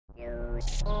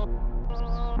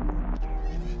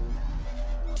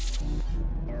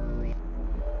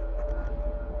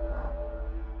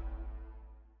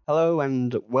Hello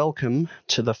and welcome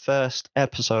to the first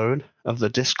episode of the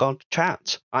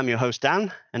DiscoddChat. I'm your host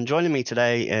Dan, and joining me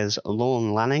today is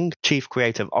Lorne Lanning, Chief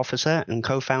Creative Officer and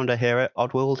co-founder here at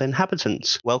Oddworld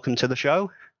Inhabitants. Welcome to the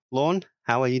show. Lorne,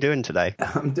 how are you doing today?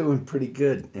 I'm doing pretty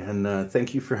good, and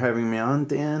thank you for having me on,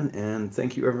 Dan, and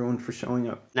thank you everyone for showing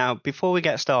up. Now, before we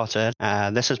get started,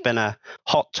 this has been a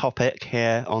hot topic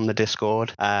here on the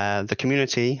Discord. The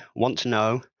community want to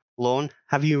know, Lorne,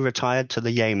 have you retired to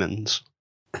the Yemens?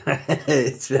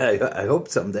 I hope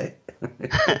someday.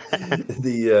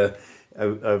 I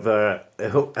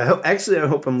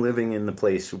hope I'm living in the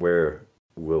place where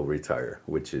we'll retire,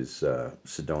 which is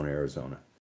Sedona, Arizona.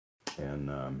 And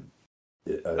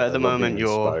at the moment,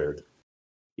 you're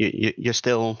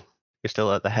still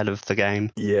at the head of the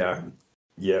game. Yeah.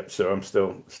 So I'm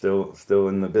still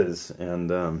in the biz, and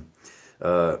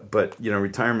but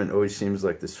retirement always seems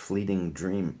like this fleeting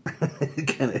dream.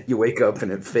 You wake up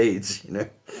and it fades,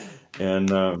 And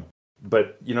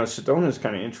but Sedona is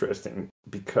kind of interesting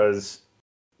because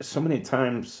so many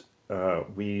times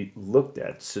we looked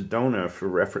at Sedona for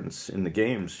reference in the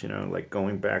games. Like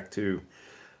going back to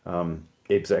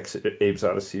Abe's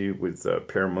Odyssey with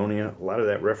Paramonia. A lot of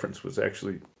that reference was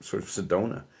actually sort of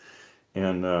Sedona,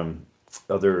 and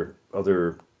other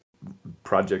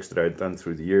projects that I had done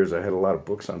through the years. I had a lot of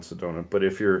books on Sedona. But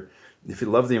if you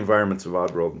love the environments of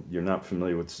Oddworld, you're not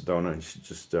familiar with Sedona, you should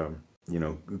just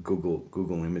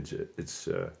Google image it. It's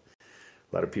a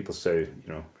lot of people say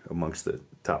amongst the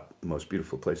top most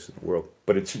beautiful places in the world,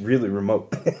 but it's really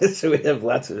remote. So we have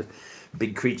lots of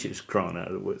big creatures crawling out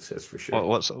of the woods. That's for sure.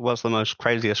 What's the most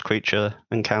craziest creature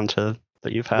encounter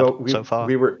that you've had so far?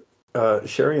 We were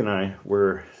Sherry and I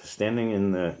were standing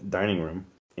in the dining room,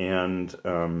 and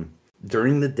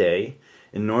during the day,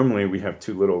 and normally we have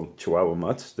two little Chihuahua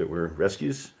mutts that were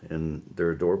rescues, and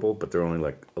they're adorable, but they're only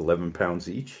like 11 pounds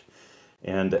each.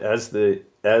 And as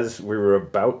we were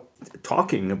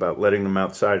talking about letting them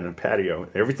outside in a patio,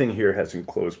 everything here has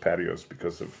enclosed patios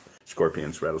because of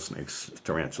scorpions, rattlesnakes,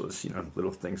 tarantulas,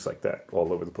 little things like that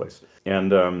all over the place.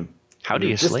 And how do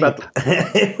you sleep?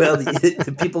 Well,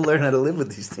 the people learn how to live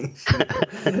with these things.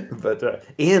 But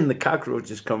and the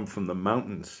cockroaches come from the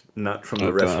mountains, not from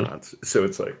the restaurants. God. So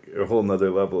it's like a whole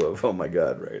nother level of, oh my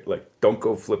God, right? Like, don't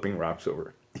go flipping rocks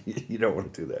over. You don't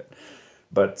want to do that.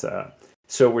 But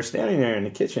so we're standing there in the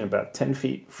kitchen about 10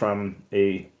 feet from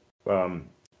a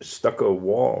stucco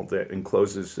wall that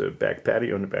encloses a back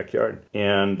patio in the backyard.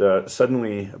 And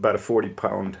suddenly about a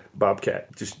 40-pound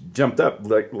bobcat just jumped up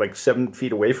like 7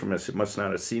 feet away from us. It must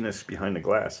not have seen us behind the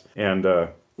glass. And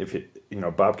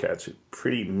bobcats are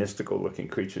pretty mystical looking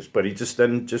creatures, but he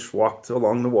just walked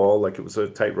along the wall like it was a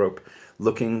tightrope,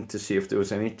 looking to see if there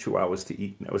was any chihuahuas to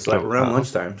eat. And it was like around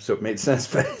lunchtime, so it made sense.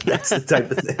 But that's the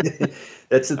type of thing.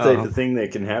 That's the type of thing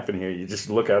that can happen here. You just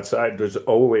look outside. There's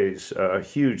always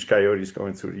huge coyotes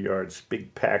going through the yards,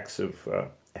 big packs of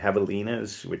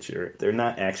javelinas, they're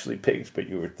not actually pigs, but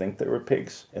you would think they were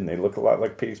pigs, and they look a lot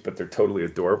like pigs, but they're totally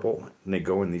adorable. And they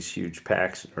go in these huge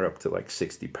packs and are up to like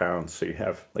 60 pounds. So you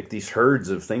have like these herds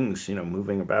of things,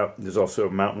 moving about. There's also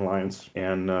mountain lions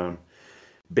and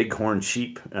bighorn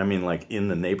sheep. I mean, like in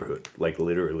the neighborhood, like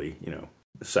literally,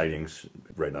 sightings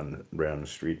right on the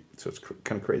street. So it's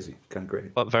kind of crazy, kind of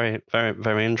great. Well, very, very,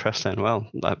 very interesting. Well,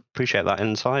 I appreciate that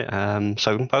insight.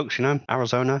 So, folks,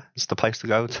 Arizona is the place to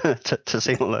go to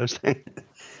see all those things.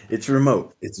 It's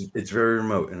remote. It's very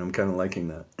remote, and I'm kind of liking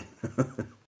that.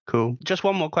 Cool. Just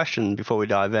one more question before we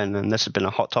dive in, and this has been a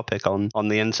hot topic on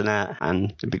the internet,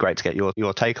 and it'd be great to get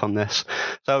your take on this.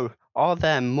 So, are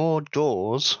there more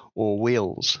doors or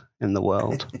wheels in the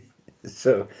world?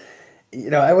 So,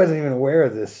 I wasn't even aware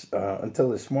of this until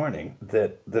this morning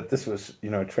that this was,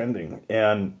 trending.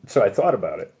 And so I thought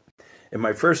about it. And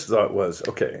my first thought was,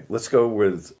 okay, let's go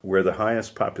with where the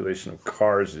highest population of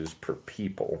cars is per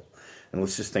people. And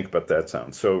let's just think about that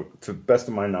sound. So to the best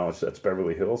of my knowledge, that's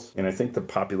Beverly Hills. And I think the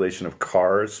population of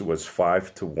cars was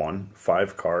 5 to 1,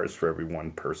 5 cars for every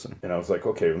one person. And I was like,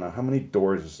 okay, well, now how many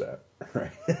doors is that?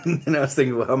 Right. And I was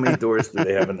thinking, well, how many doors do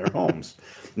they have in their homes?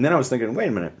 And then I was thinking, wait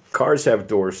a minute, cars have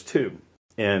doors too.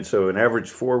 And so an average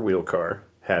 4-wheel car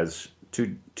has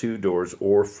two doors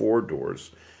or 4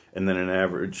 doors. And then an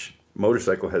average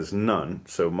motorcycle has none.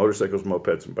 So motorcycles,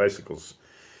 mopeds, and bicycles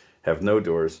have no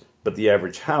doors. But the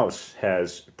average house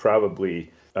has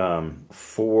probably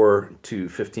 4 to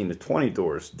 15 to 20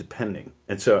 doors, depending.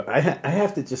 And so I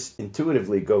have to just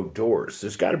intuitively go doors.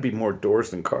 There's got to be more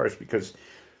doors than cars because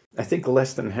I think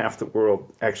less than half the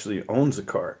world actually owns a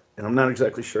car. And I'm not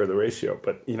exactly sure of the ratio,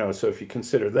 but so if you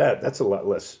consider that, that's a lot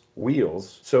less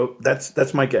wheels. So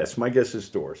that's my guess. My guess is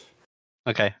doors.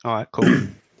 Okay, all right, cool.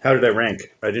 How did I rank?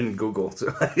 I didn't Google,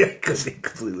 so I could be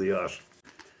completely off.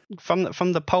 From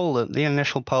the poll, the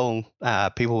initial poll,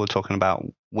 people were talking about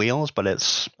wheels, but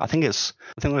I think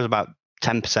there was about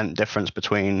 10% difference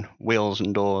between wheels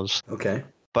and doors. Okay.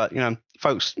 But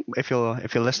folks, if you're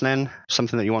listening,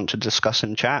 something that you want to discuss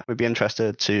in chat, we'd be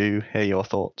interested to hear your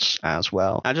thoughts as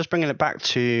well. Now, just bringing it back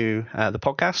to the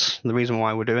podcast, the reason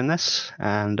why we're doing this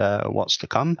and what's to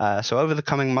come. So over the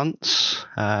coming months,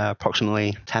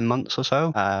 approximately 10 months or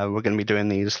so, we're going to be doing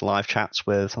these live chats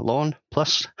with Lorne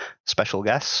plus special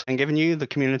guests and giving you, the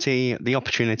community, the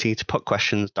opportunity to put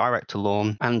questions direct to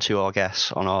Lorne and to our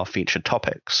guests on our featured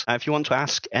topics. If you want to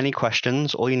ask any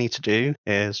questions, all you need to do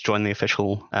is join the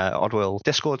official Oddworld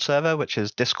Discord server, which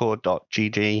is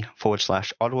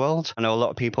discord.gg/Oddworld. I know a lot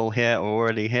of people here are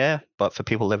already here, but for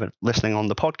people listening on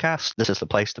the podcast, this is the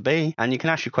place to be. And you can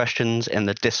ask your questions in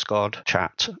the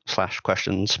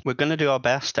DiscoddChat/questions. We're going to do our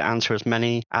best to answer as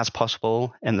many as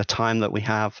possible in the time that we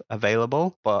have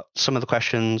available, but some of the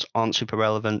questions aren't super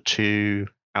relevant to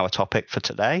our topic for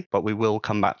today, but we will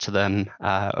come back to them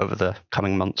over the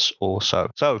coming months or so.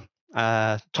 So,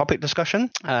 topic discussion.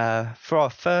 For our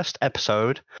first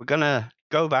episode, we're going to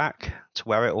go back to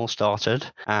where it all started.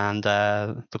 And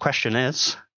the question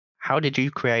is, how did you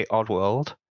create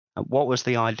Oddworld? What was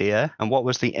the idea? And what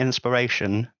was the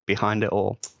inspiration behind it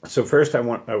all? So first, I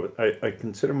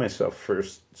consider myself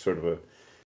first sort of a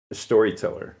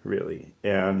storyteller, really.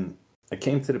 And I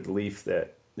came to the belief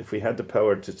that if we had the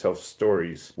power to tell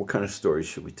stories, what kind of stories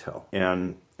should we tell?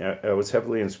 And I was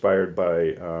heavily inspired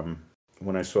by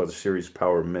when I saw the series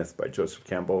Power of Myth by Joseph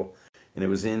Campbell, and it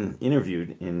was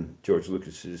interviewed in George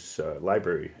Lucas's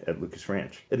library at Lucas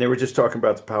Ranch. And they were just talking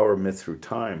about the power of myth through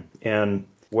time and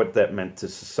what that meant to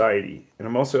society. And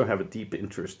I also have a deep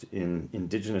interest in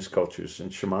indigenous cultures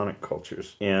and shamanic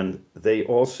cultures. And they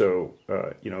also,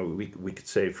 we could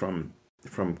say from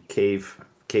cave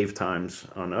times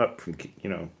on up, from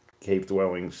cave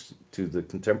dwellings to the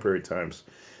contemporary times,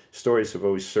 stories have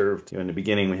always served. In the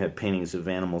beginning, we had paintings of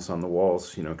animals on the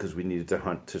walls, because we needed to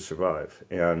hunt to survive.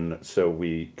 And so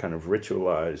we kind of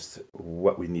ritualized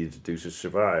what we needed to do to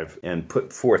survive and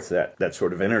put forth that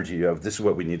sort of energy of this is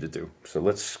what we need to do. So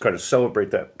let's kind of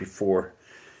celebrate that before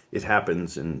it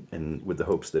happens and with the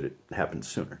hopes that it happens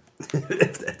sooner.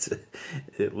 If that's a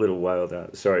little wild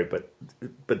out. Sorry, but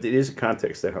it is a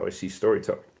context to how I see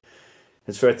storytelling.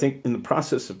 And so I think in the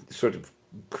process of sort of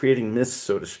creating myths,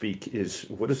 so to speak, is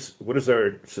what is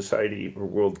our society or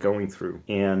world going through,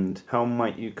 and how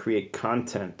might you create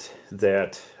content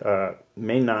that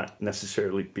may not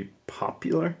necessarily be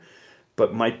popular,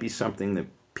 but might be something that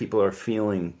people are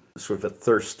feeling sort of a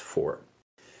thirst for.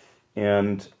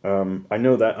 And I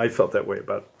know that I felt that way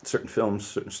about certain films,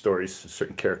 certain stories,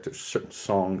 certain characters, certain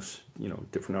songs,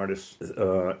 different artists.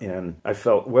 And I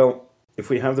felt, well, if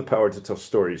we have the power to tell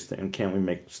stories, then can't we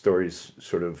make stories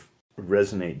sort of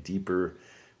resonate deeper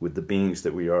with the beings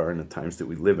that we are and the times that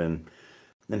we live in?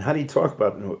 And how do you talk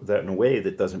about that in a way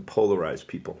that doesn't polarize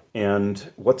people? And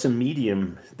what's a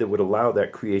medium that would allow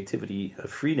that creativity of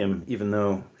freedom, even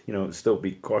though, it'd still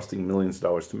be costing millions of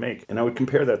dollars to make? And I would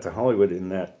compare that to Hollywood in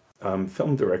that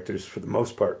film directors, for the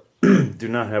most part, do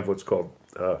not have what's called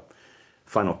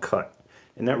final cut.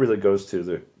 And that really goes to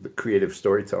the creative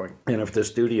storytelling. And if the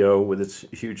studio, with its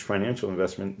huge financial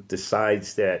investment,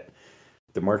 decides that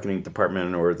the marketing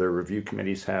department or the review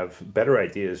committees have better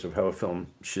ideas of how a film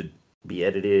should be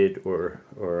edited or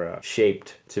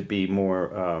shaped to be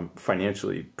more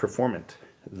financially performant,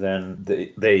 then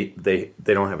they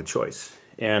don't have a choice.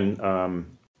 And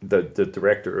the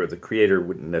director or the creator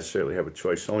wouldn't necessarily have a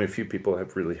choice. Only a few people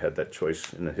have really had that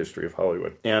choice in the history of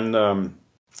Hollywood. And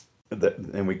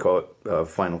we call it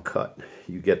final cut.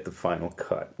 You get the final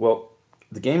cut. Well,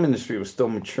 the game industry was still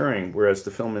maturing, whereas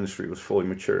the film industry was fully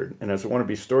matured. And as a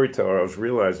wannabe storyteller, I was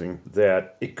realizing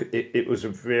that it was a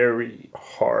very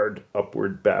hard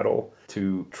upward battle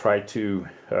to try to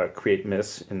create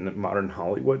myths in modern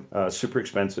Hollywood. Super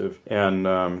expensive and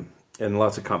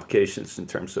lots of complications in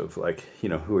terms of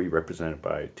who are you represented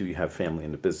by? Do you have family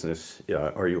in the business?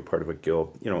 Are you a part of a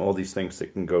guild? All these things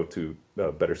that can go to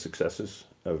better successes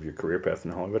of your career path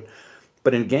in Hollywood.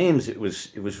 But in games, it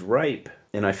was ripe,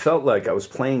 and I felt like I was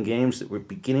playing games that were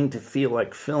beginning to feel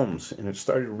like films, and it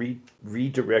started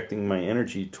redirecting my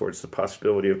energy towards the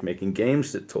possibility of making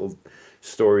games that told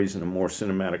stories in a more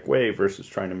cinematic way versus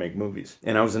trying to make movies.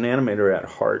 And I was an animator at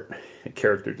heart, a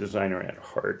character designer at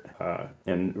heart,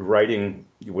 and writing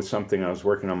was something I was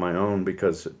working on my own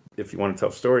because if you want to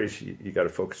tell stories, you got to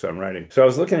focus on writing. So I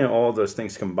was looking at all those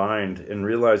things combined and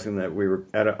realizing that we were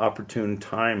at an opportune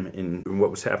time in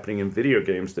what was happening in video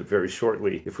games, that very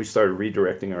shortly, if we started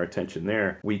redirecting our attention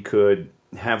there, we could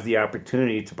have the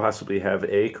opportunity to possibly have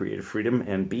A, creative freedom,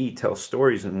 and B, tell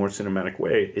stories in a more cinematic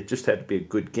way. It just had to be a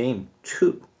good game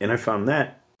too. And I found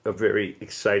that a very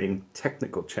exciting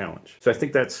technical challenge. So I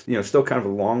think that's, still kind of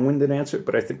a long-winded answer,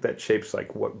 but I think that shapes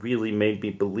like what really made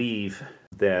me believe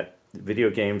that video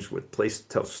games with place to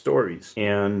tell stories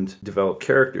and develop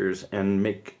characters and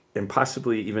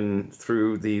possibly even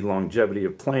through the longevity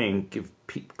of playing, give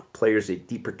players a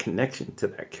deeper connection to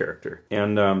that character.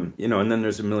 And, and then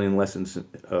there's a million lessons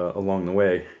along the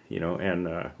way,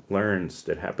 and learns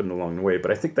that happened along the way. But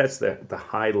I think that's the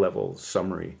high-level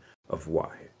summary of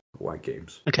why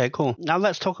games. Okay, cool. Now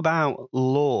let's talk about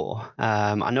lore.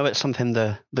 I know it's something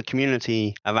the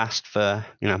community have asked for,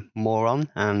 more on,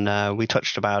 and we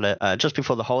touched about it just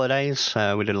before the holidays.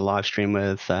 We did a live stream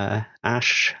with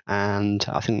Ash, and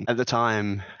I think at the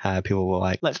time people were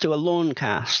like, "Let's do a Lorne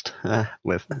cast,"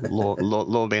 with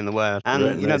lore being the word.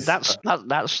 And nice.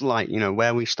 that's like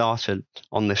where we started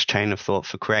on this chain of thought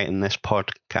for creating this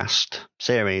podcast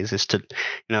series is to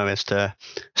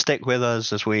stick with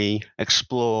us as we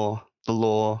explore the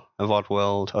lore of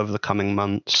Oddworld over the coming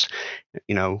months.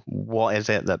 What is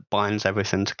it that binds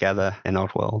everything together in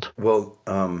Oddworld? Well,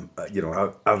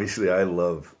 obviously I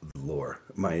love the lore.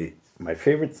 My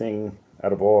favorite thing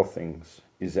out of all things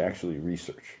is actually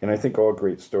research. And I think all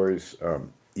great stories,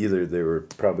 either they were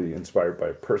probably inspired by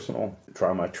a personal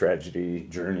trauma, tragedy,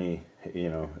 journey,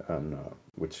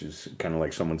 which is kind of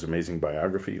like someone's amazing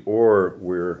biography, or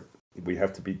we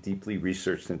have to be deeply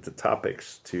researched into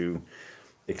topics to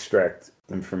extract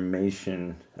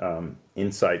information,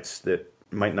 insights that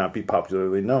might not be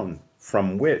popularly known,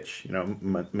 from which,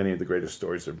 many of the greatest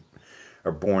stories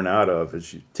are born out of,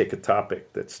 is you take a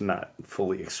topic that's not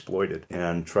fully exploited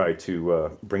and try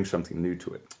to bring something new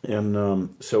to it.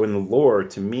 And so in the lore,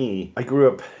 to me, I grew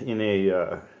up in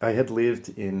I had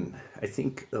lived in, I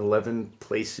think, 11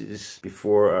 places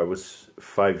before I was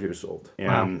 5 years old.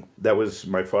 And That was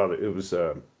my father. It was,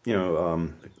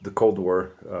 the Cold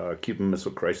War, Cuban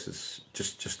Missile Crisis,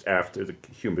 just after the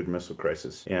Cuban Missile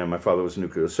Crisis. And my father was a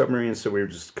nuclear submarine, so we were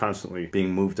just constantly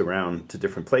being moved around to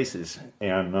different places.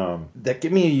 And that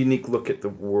gave me a unique look at the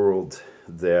world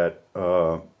that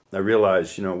I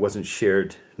realized, wasn't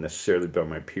shared necessarily by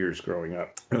my peers growing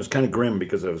up. It was kind of grim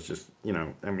because I was just,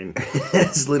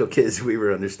 as little kids, we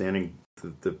were understanding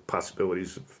the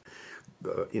possibilities of,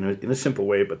 in a simple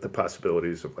way, but the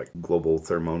possibilities of like global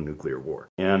thermonuclear war.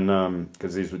 And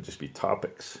because these would just be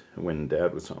topics when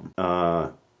Dad was home.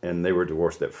 And they were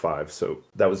divorced at 5. So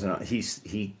that was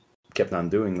he kept on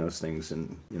doing those things,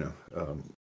 and,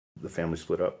 the family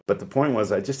split up. But the point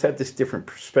was, I just had this different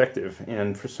perspective.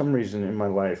 And for some reason in my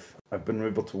life, I've been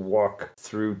able to walk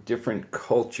through different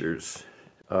cultures.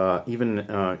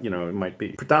 It might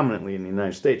be predominantly in the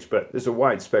United States, but there's a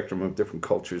wide spectrum of different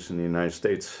cultures in the United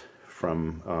States,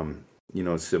 from,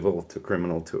 civil to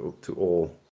criminal to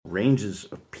all ranges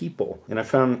of people. And I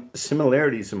found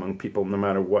similarities among people no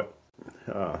matter what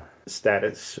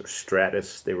status or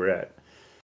stratus they were at.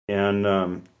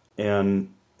 And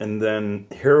then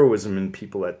heroism in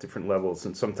people at different levels,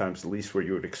 and sometimes the least where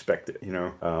you would expect it.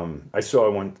 I saw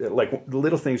one, like the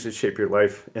little things that shape your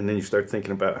life, and then you start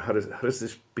thinking about how does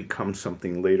this become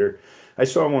something later. I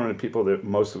saw one of the people that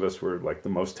most of us were like the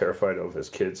most terrified of as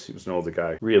kids. He was an older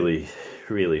guy, really,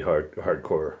 really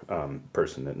hardcore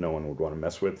person that no one would want to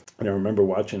mess with. And I remember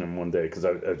watching him one day because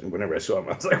whenever I saw him,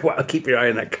 I was like, "Wow, keep your eye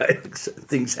on that guy."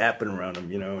 Things happen around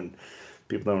him, and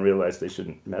people don't realize they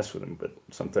shouldn't mess with him, but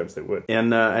sometimes they would.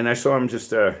 And I saw him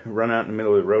just run out in the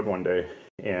middle of the road one day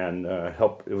and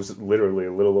help. It was literally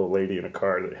a little old lady in a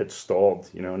car that had stalled,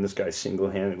 and this guy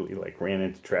single-handedly ran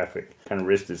into traffic, kind of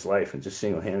risked his life, and just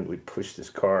single-handedly pushed his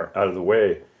car out of the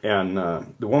way. And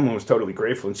the woman was totally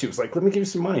grateful, and she was like, "Let me give you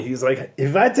some money." He's like,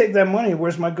 "If I take that money,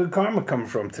 where's my good karma coming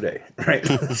from today?" Right?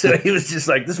 So he was just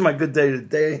like, "This is my good day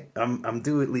today. I'm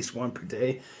due at least one per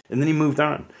day." And then he moved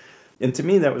on. And to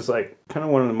me, that was like kind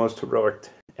of one of the most heroic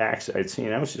acts I'd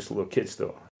seen. I was just a little kid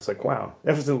still. It's like, wow,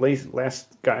 that was the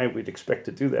last guy we'd expect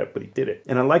to do that, but he did it.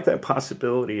 And I like that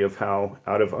possibility of how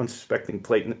out of unsuspecting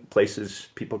places,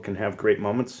 people can have great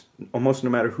moments, almost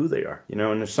no matter who they are. And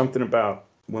there's something about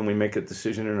when we make a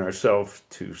decision in ourselves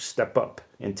to step up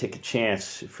and take a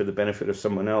chance for the benefit of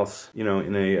someone else,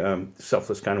 in a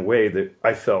selfless kind of way that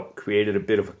I felt created a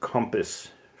bit of a compass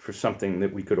for something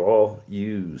that we could all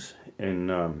use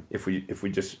and if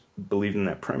we just believed in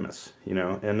that premise, you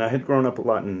know. And I had grown up a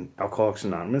lot in Alcoholics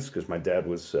Anonymous because my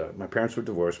parents were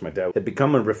divorced. My dad had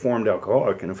become a reformed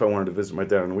alcoholic, and if I wanted to visit my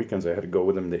dad on the weekends, I had to go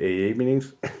with him to AA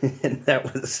meetings, and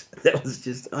that was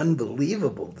just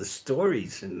unbelievable. The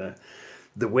stories and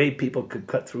the way people could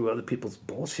cut through other people's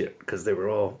bullshit because they were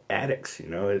all addicts, you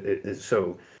know.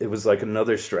 So it was like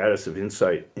another stratus of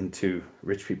insight into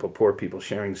rich people, poor people,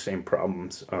 sharing the same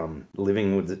problems,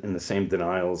 living in the same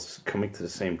denials, coming to the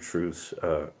same truths,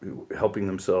 helping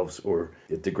themselves or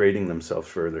degrading themselves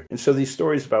further. And so these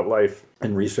stories about life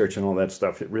and research and all that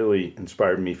stuff, it really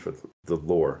inspired me for the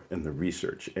lore and the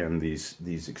research and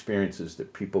these experiences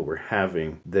that people were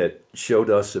having that showed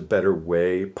us a better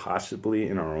way possibly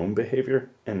in our own behavior.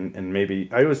 And maybe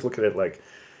I always look at it like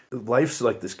life's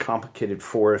like this complicated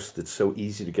forest that's so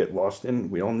easy to get lost in.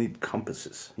 We all need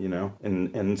compasses, you know?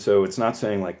 And so it's not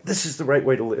saying like, this is the right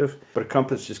way to live, but a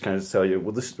compass just kind of tell you,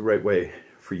 well, this is the right way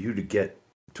for you to get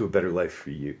to a better life for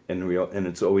you. And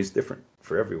it's always different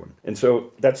for everyone. And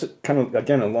so that's kind of,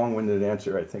 again, a long-winded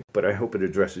answer, I think, but I hope it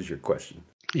addresses your question.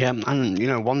 Yeah, and, you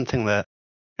know, one thing that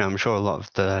I'm sure a lot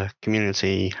of the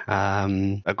community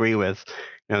agree with,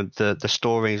 you know, the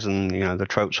stories and, you know, the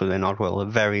tropes within Oddworld are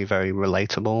very, very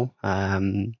relatable.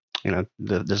 You know,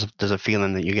 there's a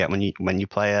feeling that you get when you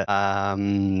play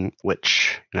it,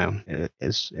 which, you know,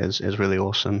 is really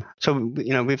awesome. So,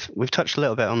 you know, we've touched a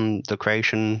little bit on the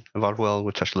creation of Oddworld.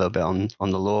 We've touched a little bit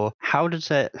on the lore. How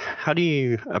do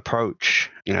you approach,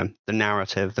 you know, the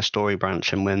narrative, the story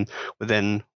branching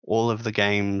within all of the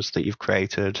games that you've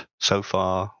created so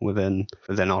far within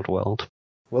Oddworld?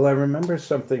 Well, I remember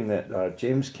something that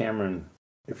James Cameron,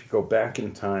 if you go back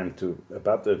in time to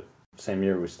about the same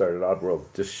year we started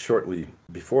Oddworld, just shortly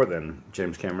before then,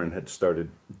 James Cameron had started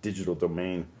Digital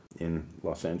Domain in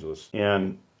Los Angeles.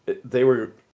 And they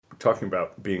were talking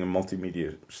about being a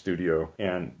multimedia studio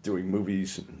and doing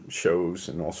movies and shows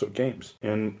and also games.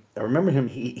 And I remember him,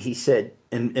 he said,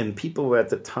 and people at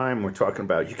the time were talking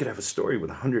about, you could have a story with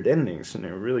 100 endings, and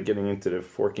they were really getting into the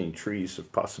forking trees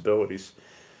of possibilities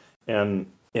and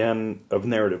of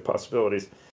narrative possibilities.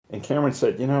 And Cameron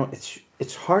said, you know,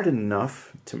 it's hard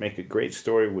enough to make a great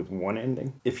story with one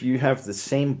ending. If you have the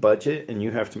same budget and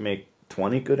you have to make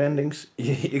 20 good endings,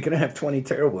 you're going to have 20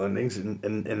 terrible endings,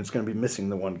 and it's going to be missing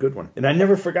the one good one. And I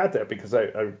never forgot that because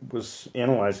I was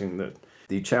analyzing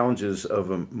the challenges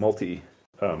of a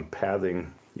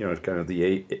multi-pathing, you know, kind of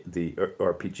the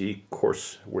RPG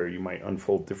course where you might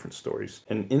unfold different stories.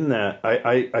 And in that,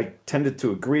 I tended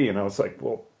to agree, and I was like,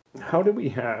 well, how do we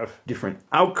have different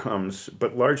outcomes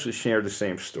but largely share the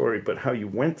same story, but how you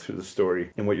went through the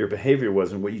story and what your behavior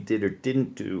was and what you did or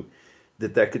didn't do,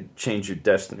 that could change your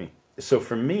destiny. So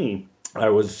for me, I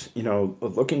was, you know,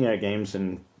 looking at games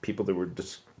and people that were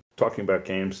just talking about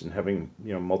games and having,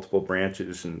 you know, multiple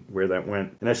branches and where that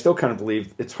went. And I still kind of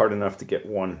believe it's hard enough to get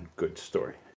one good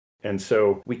story. And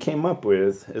so we came up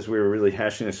with, as we were really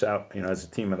hashing this out, you know, as a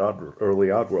team at early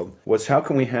Oddworld, was how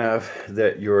can we have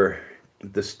that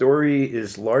the story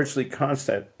is largely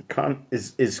constant,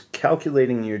 is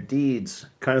calculating your deeds,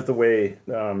 kind of the way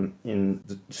in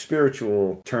the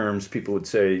spiritual terms people would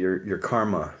say your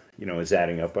karma, you know, is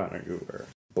adding up on you or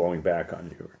blowing back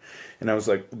on you. And I was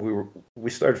like,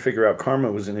 we started to figure out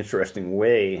karma was an interesting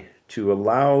way to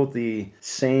allow the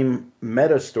same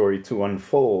meta story to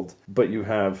unfold, but you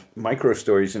have micro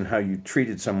stories in how you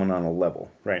treated someone on a level,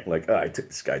 right? Like, I took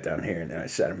this guy down here and then I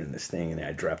sat him in this thing and then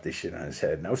I dropped this shit on his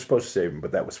head and I was supposed to save him,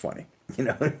 but that was funny. You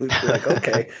know, it was like,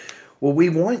 okay, well, we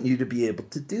want you to be able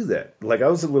to do that. Like, I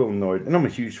was a little annoyed, and I'm a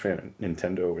huge fan of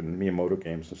Nintendo and Miyamoto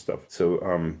games and stuff. So,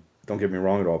 don't get me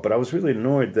wrong at all, but I was really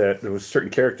annoyed that there was certain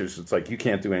characters. It's like, you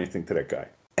can't do anything to that guy.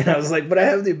 And I was like, but I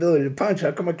have the ability to punch.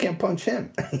 How come I can't punch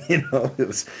him? You know,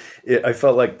 I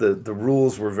felt like the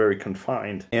rules were very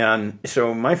confined. And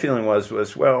so my feeling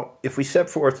was, well, if we set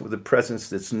forth with a presence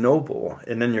that's noble,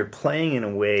 and then you're playing in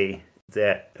a way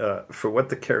that, for what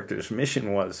the character's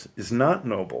mission was, is not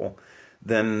noble,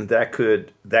 then that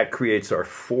creates our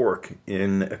fork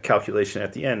in a calculation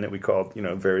at the end that we called, you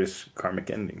know, various karmic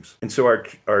endings. And so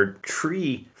our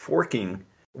tree forking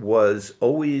was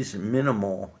always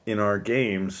minimal in our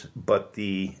games, but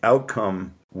the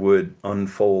outcome would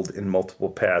unfold in multiple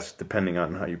paths depending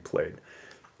on how you played.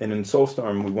 And in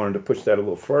Soulstorm, we wanted to push that a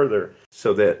little further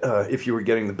so that if you were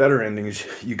getting the better endings,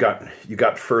 you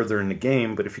got further in the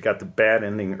game. But if you got the bad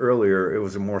ending earlier, it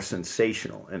was a more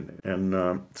sensational ending.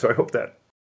 And so I hope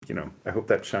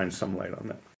that shines some light on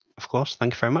that. Of course,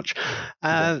 thank you very much.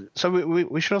 So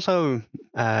we should also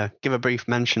give a brief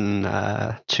mention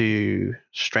to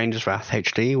Stranger's Wrath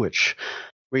HD, which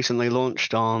recently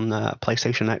launched on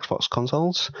PlayStation, Xbox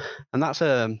consoles, and that's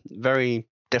a very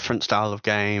different style of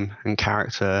game and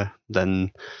character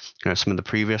than some of the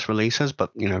previous releases.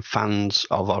 But fans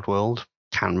of Oddworld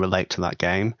can relate to that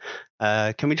game.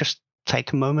 Can we just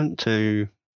take a moment to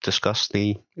discuss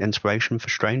the inspiration for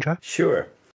Stranger? Sure.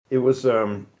 It was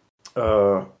a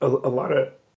lot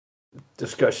of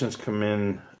discussions come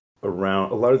in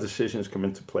around, a lot of decisions come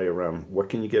into play around what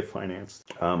can you get financed,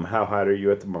 how hot are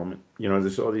you at the moment.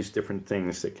 There's all these different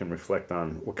things that can reflect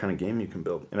on what kind of game you can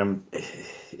build. And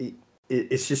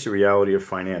it's just a reality of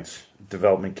finance,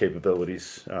 development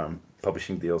capabilities,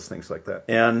 publishing deals, things like that.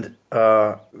 And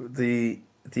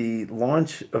the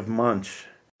launch of Munch,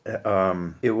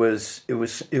 it was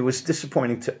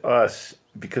disappointing to us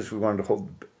because we wanted to hold,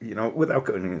 without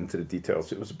going into the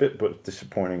details, it was a bit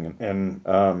disappointing, and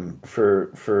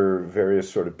for various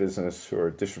sort of business or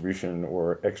distribution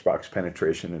or Xbox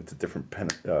penetration into different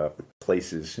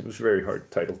places, it was a very hard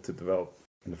title to develop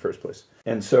in the first place.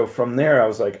 And so from there, I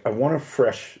was like, I want a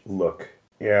fresh look.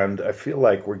 And I feel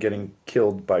like we're getting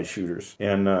killed by shooters,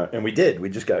 and we did. We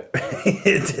just got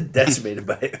decimated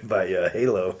by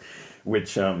Halo,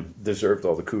 which deserved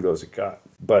all the kudos it got.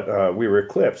 But we were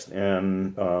eclipsed,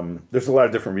 and there's a lot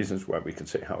of different reasons why we could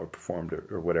say how it performed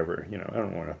or whatever. I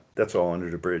don't want to. That's all under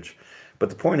the bridge. But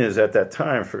the point is, at that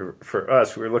time, for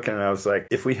us, we were looking and I was like,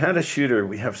 if we had a shooter,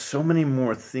 we have so many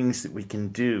more things that we can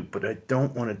do, but I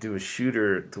don't want to do a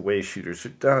shooter the way shooters are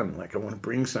done. Like, I want to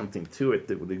bring something to it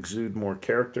that would exude more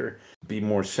character, be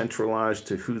more centralized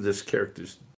to who this character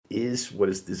is, what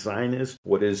his design is,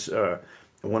 I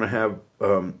want to have,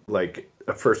 like,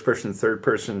 a first-person,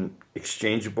 third-person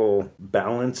exchangeable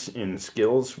balance in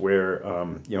skills where,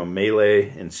 melee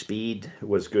and speed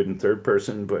was good in third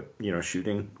person, but,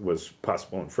 shooting was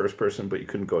possible in first person, but you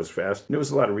couldn't go as fast. And there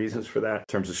was a lot of reasons for that in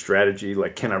terms of strategy.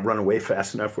 Like, can I run away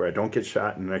fast enough where I don't get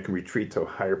shot and I can retreat to a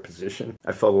higher position?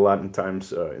 I felt a lot in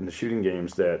times in the shooting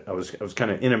games that I was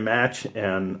kind of in a match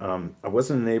and I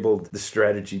wasn't enabled the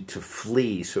strategy to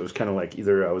flee. So it was kind of like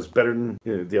either I was better than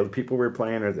the other people we were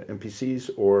playing or the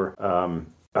NPCs, or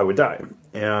I would die.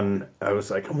 And I was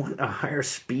like, I want a higher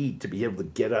speed to be able to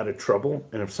get out of trouble.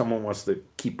 And if someone wants to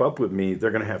keep up with me,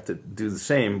 they're going to have to do the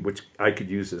same, which I could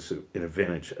use as an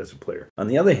advantage as a player. On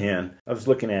the other hand, I was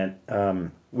looking at,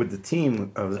 with the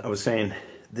team, I was saying,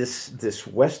 this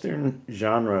Western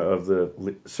genre of the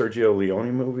Sergio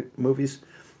Leone movies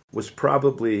was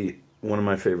probably one of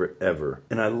my favorite ever.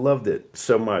 And I loved it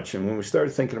so much. And when we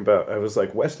started thinking about, I was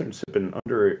like, Westerns have been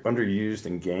underused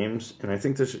in games. And I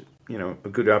think there's, a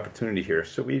good opportunity here.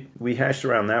 So we hashed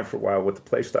around that for a while, what the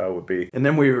play style would be. And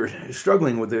then we were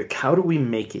struggling with it. How do we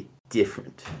make it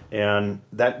different? And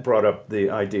that brought up the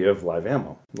idea of live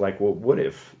ammo. Like, well, what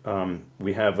if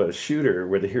we have a shooter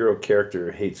where the hero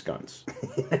character hates guns?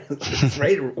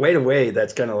 right away,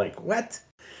 that's kind of like, what?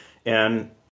 And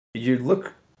you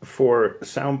look for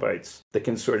sound bites that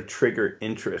can sort of trigger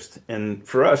interest. And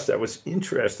for us, that was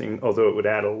interesting, although it would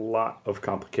add a lot of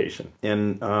complication.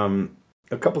 And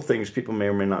a couple things people may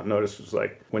or may not notice was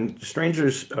like when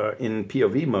Stranger's in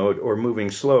POV mode or moving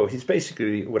slow, he's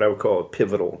basically what I would call a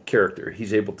pivotal character.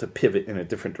 He's able to pivot in a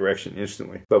different direction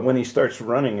instantly. But when he starts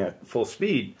running at full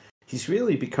speed, he's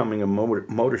really becoming a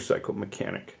motorcycle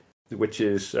mechanic, which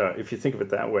is, if you think of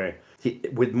it that way,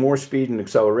 with more speed and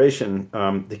acceleration,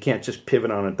 they can't just pivot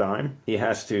on a dime. He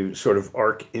has to sort of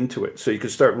arc into it. So you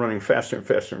could start running faster and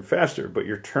faster and faster, but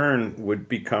your turn would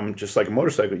become just like a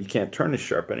motorcycle. You can't turn as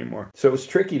sharp anymore. So it was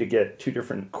tricky to get two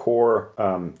different core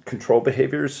control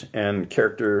behaviors and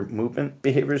character movement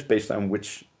behaviors based on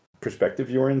which perspective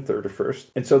you were in, third or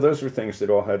first. And so those were things that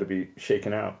all had to be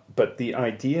shaken out. But the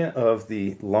idea of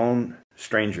the lone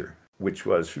stranger, which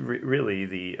was really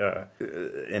the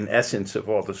an essence of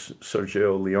all the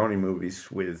Sergio Leone movies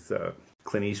with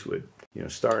Clint Eastwood,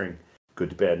 starring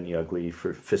Good, the Bad, and the Ugly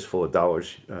for Fistful of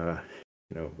Dollars,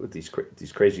 with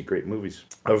these crazy great movies.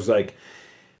 I was like,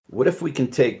 what if we can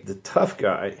take the tough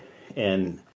guy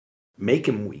and make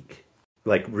him weak,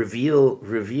 like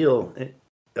reveal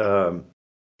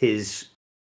his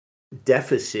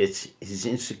deficits, his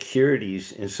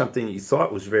insecurities, and something you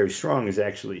thought was very strong is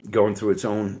actually going through its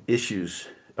own issues,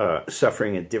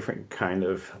 suffering a different kind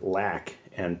of lack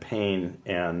and pain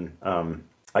and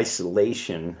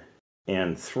isolation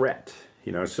and threat.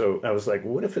 So I was like,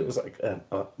 what if it was like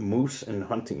a moose in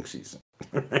hunting season?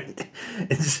 Right?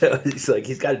 And so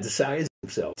he's got to disguise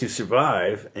himself to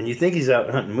survive, and you think he's out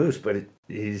hunting moose, but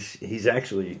he's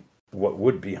actually what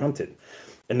would be hunted.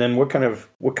 And then what kind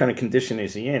of condition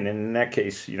is he in? And in that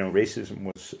case, racism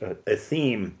was a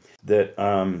theme that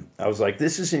I was like,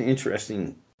 this is an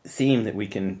interesting theme that we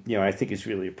can, I think is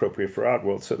really appropriate for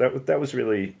Oddworld. So that was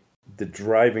really the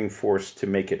driving force to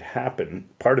make it happen.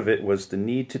 Part of it was the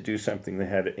need to do something that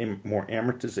had more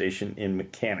amortization in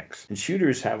mechanics. And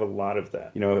shooters have a lot of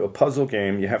that. A puzzle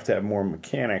game, you have to have more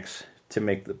mechanics to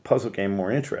make the puzzle game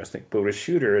more interesting. But with a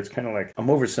shooter, it's kind of like, I'm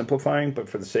oversimplifying, but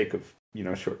for the sake of,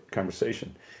 short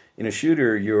conversation. In a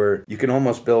shooter, you can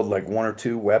almost build like one or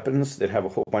two weapons that have a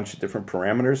whole bunch of different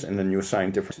parameters, and then you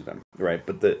assign different to them, right?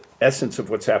 But the essence of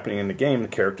what's happening in the game, the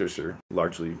characters are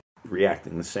largely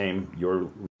reacting the same. You're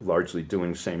largely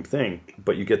doing the same thing,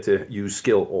 but you get to use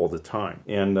skill all the time.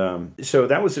 And so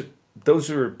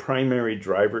those are primary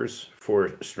drivers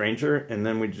for Stranger, and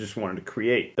then we just wanted to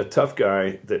create a tough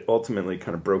guy that ultimately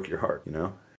kind of broke your heart,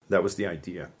 That was the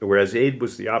idea. Whereas Aid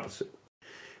was the opposite,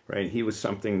 right? He was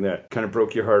something that kind of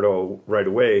broke your heart all right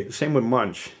away. Same with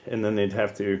Munch, and then they'd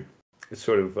have to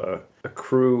sort of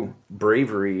accrue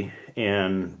bravery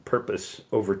and purpose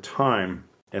over time,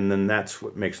 and then that's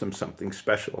what makes them something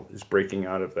special, is breaking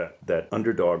out of that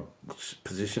underdog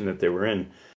position that they were in.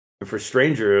 And for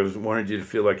Stranger, I wanted you to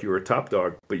feel like you were a top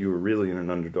dog, but you were really in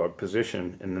an underdog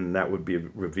position, and then that would be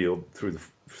revealed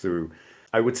through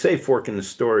I would say fork in the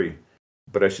story,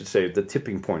 but I should say the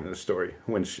tipping point of the story,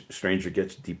 when Stranger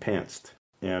gets depantsed.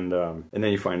 And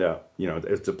then you find out,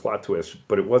 it's a plot twist,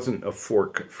 but it wasn't a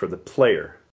fork for the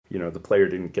player. The player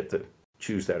didn't get to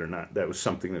choose that or not. That was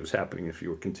something that was happening if you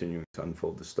were continuing to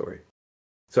unfold the story.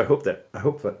 So I hope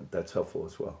that's helpful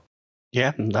as well.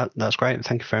 Yeah, that's great.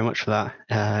 Thank you very much for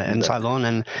that insight,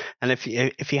 Lorne. And if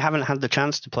you haven't had the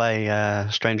chance to play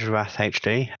Stranger's Wrath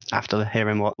HD after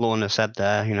hearing what Lorne has said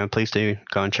there, please do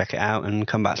go and check it out and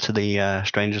come back to the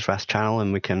Stranger's Wrath channel,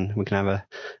 and we can have a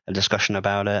discussion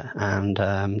about it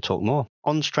and talk more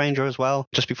on Stranger as well.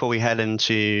 Just before we head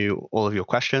into all of your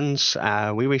questions,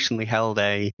 we recently held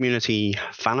a community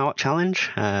fan art challenge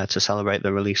to celebrate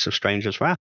the release of Stranger's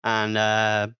Wrath.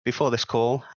 And before this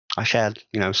call, I shared,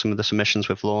 some of the submissions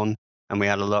with Lorne, and we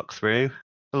had a look through.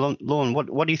 Lorne,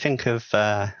 what do you think of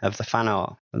the fan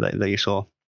art that you saw?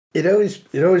 It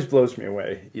always blows me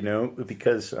away,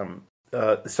 because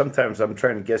sometimes I'm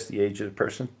trying to guess the age of the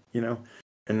person, and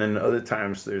then other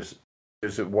times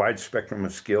there's a wide spectrum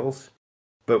of skills.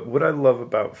 But what I love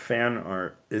about fan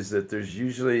art is that there's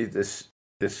usually this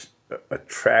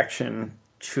attraction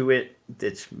to it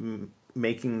that's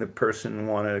making the person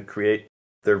want to create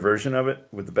their version of it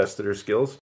with the best of their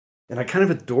skills. And I kind of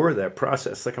adore that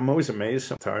process. Like, I'm always amazed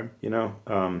sometimes,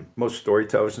 most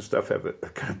storytellers and stuff have a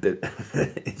kind of bit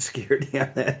of insecurity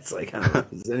on that. It's like, I don't know,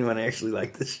 does anyone actually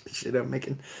like this shit I'm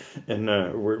making and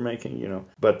we're making,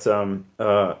 But sorry,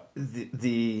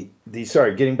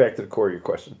 getting back to the core of your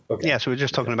question. Okay. Yeah, so we're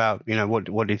just talking about,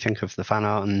 what do you think of the fan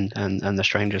art and the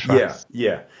Stranger's Wrath?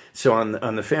 Yeah. So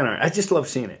on the fan art, I just love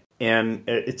seeing it. And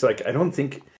it's like, I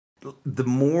think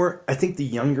the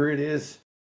younger it is,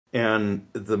 and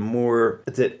the more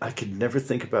that I could never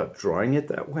think about drawing it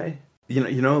that way.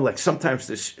 Like sometimes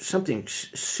there's something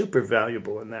super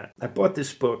valuable in that. I bought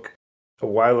this book a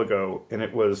while ago, and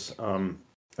it was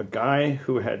a guy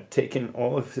who had taken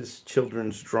all of his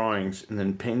children's drawings and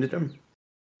then painted them.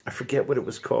 I forget what it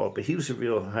was called, but he was a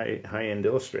real high-end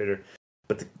illustrator.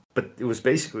 But it was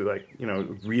basically like, a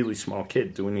really small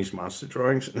kid doing these monster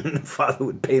drawings, and then the father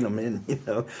would paint them in,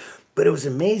 But it was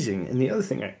amazing. And the other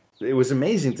thing, it was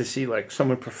amazing to see like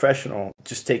someone professional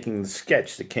just taking the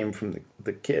sketch that came from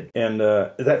the kid. And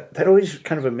that always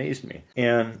kind of amazed me.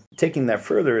 And taking that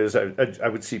further is I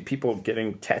would see people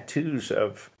getting tattoos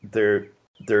of their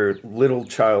little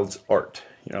child's art,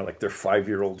 like their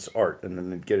 5-year-old's art, and then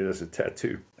they'd get it as a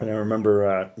tattoo. And I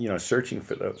remember, searching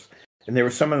for those. And they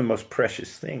were some of the most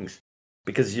precious things,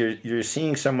 because you're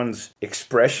seeing someone's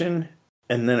expression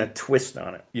and then a twist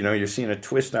on it. You're seeing a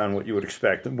twist on what you would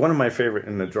expect. One of my favorite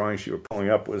in the drawings you were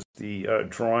pulling up was the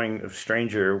drawing of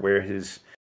Stranger, where his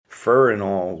fur and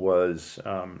all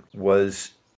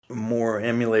was more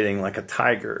emulating like a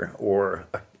tiger or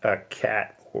a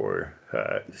cat or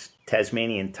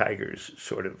Tasmanian tigers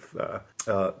sort of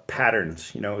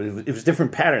patterns. It was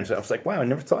different patterns. I was like, wow, I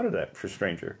never thought of that for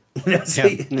Stranger. So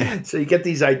you get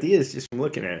these ideas just from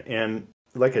looking at it. And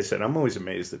like I said, I'm always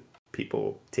amazed that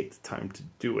people take the time to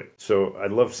do it. So I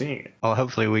love seeing it. Well,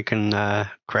 hopefully we can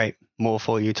create more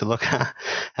for you to look at.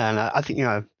 And I think,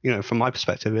 from my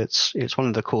perspective, it's one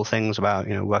of the cool things about,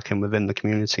 working within the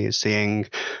community is seeing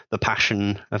the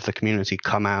passion of the community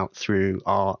come out through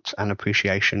art and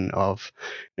appreciation of,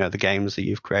 the games that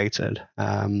you've created.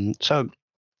 So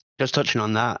just touching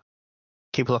on that,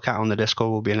 keep a lookout on the Discord.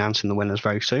 We'll be announcing the winners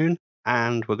very soon.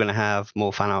 And we're going to have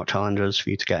more fan art challenges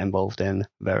for you to get involved in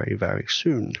very, very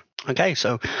soon. Okay,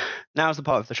 so now's the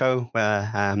part of the show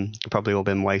where you've probably all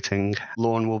been waiting.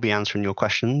 Lorne will be answering your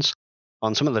questions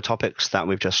on some of the topics that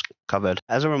we've just covered.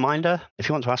 As a reminder, if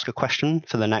you want to ask a question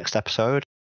for the next episode,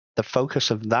 the focus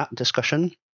of that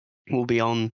discussion will be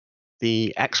on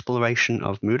the exploration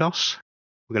of Mudos.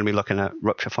 We're going to be looking at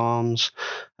Rupture Farms,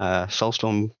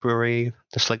 Soulstorm Brewery,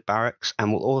 the Slick Barracks,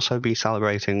 and we'll also be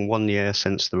celebrating 1 year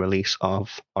since the release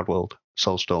of Oddworld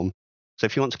Soulstorm. So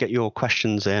if you want to get your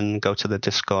questions in, go to the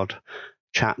Discord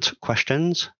chat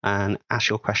questions and ask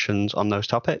your questions on those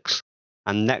topics.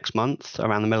 And next month,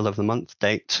 around the middle of the month,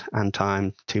 date and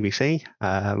time TBC,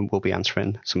 we'll be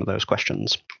answering some of those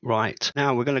questions. Right,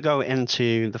 now we're going to go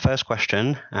into the first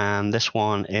question, and this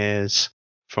one is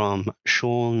from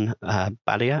Sean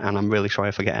Badia, and I'm really sorry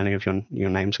if I get any of your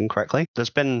names incorrectly.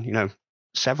 There's been,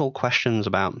 several questions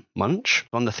about Munch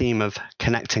on the theme of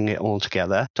connecting it all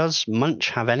together. Does Munch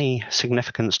have any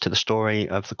significance to the story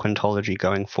of the quintology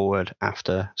going forward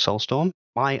after Soulstorm?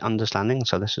 My understanding,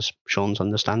 so this is Sean's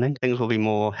understanding, things will be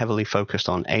more heavily focused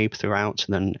on Abe throughout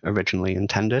than originally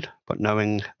intended, but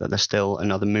knowing that there's still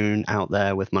another moon out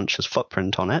there with Munch's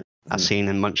footprint on it, as seen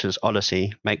in Munch's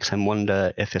Odyssey, makes him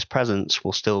wonder if his presence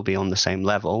will still be on the same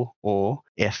level, or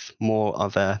if more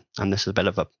of a, and this is a bit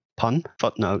of a pun,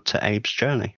 footnote to Abe's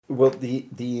journey. Well,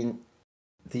 the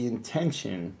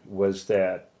intention was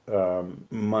that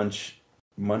Munch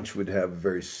would have a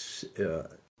very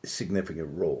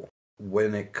significant role.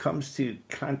 When it comes to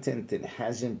content that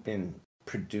hasn't been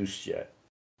produced yet,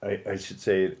 I should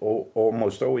say it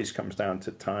almost always comes down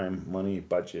to time, money,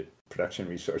 budget, production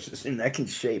resources, and that can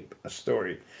shape a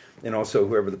story. And also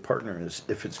whoever the partner is,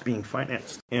 if it's being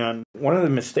financed. And one of the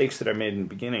mistakes that I made in the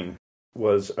beginning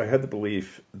was I had the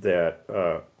belief that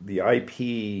the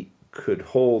IP could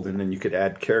hold and then you could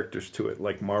add characters to it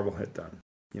like Marvel had done,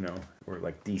 or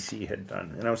like DC had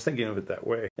done. And I was thinking of it that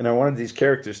way. And I wanted these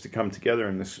characters to come together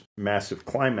in this massive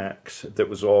climax that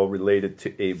was all related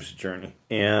to Abe's journey.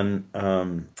 And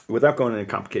without going into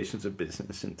complications of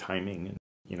business and timing and,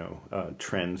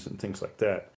 trends and things like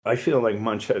that, I feel like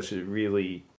Munch has a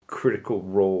really critical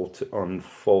role to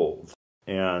unfold.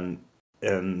 And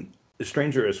the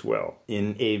Stranger as well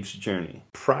in Abe's journey.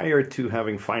 Prior to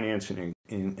having financing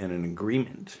and an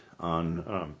agreement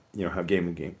on how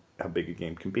big a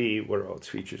game can be, what are all its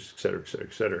features, et cetera, et cetera,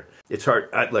 et cetera. It's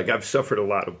hard. I've suffered a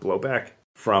lot of blowback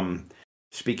from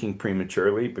speaking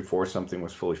prematurely before something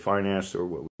was fully financed or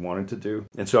what we wanted to do,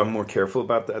 and so I'm more careful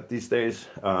about that these days.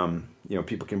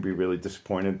 People can be really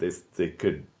disappointed. They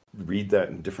could read that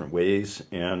in different ways,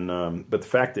 and but the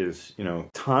fact is,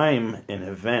 time and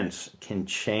events can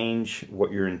change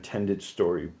what your intended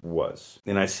story was.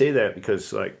 And I say that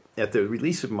because, at the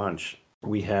release of Munch,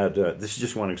 we had this is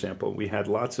just one example. We had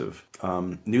lots of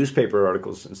newspaper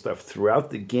articles and stuff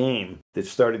throughout the game that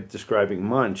started describing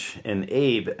Munch and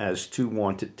Abe as two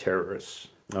wanted terrorists.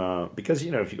 Because,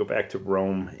 if you go back to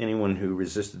Rome, anyone who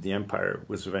resisted the empire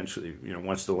was eventually,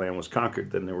 once the land was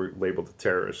conquered, then they were labeled a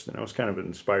terrorist. And I was kind of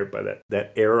inspired by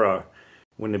that era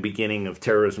when the beginning of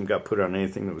terrorism got put on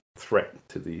anything that was a threat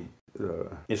to the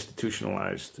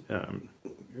institutionalized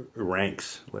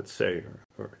ranks, let's say,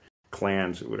 or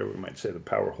clans, or whatever we might say the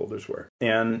power holders were.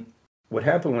 And what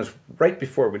happened was right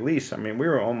before release, we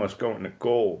were almost going to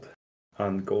gold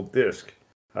on the gold disc.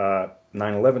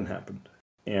 9/11 happened.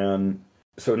 And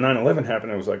so 9/11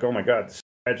 happened, I was like, oh my God, this is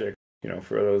tragic,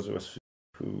 for those of us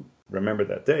who remember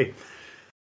that day.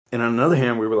 And on the other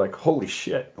hand, we were like, holy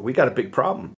shit, we got a big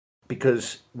problem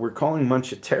because we're calling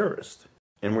Munch a terrorist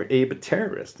and we're Abe a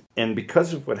terrorist. And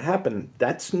because of what happened,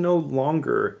 that's no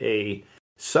longer a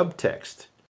subtext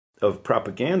of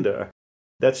propaganda.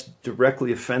 That's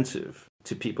directly offensive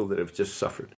to people that have just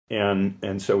suffered.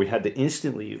 And so we had to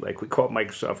instantly, we called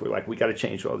Microsoft, we're like, we got to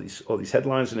change all these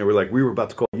headlines. And they were like, we were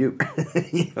about to call you,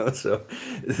 so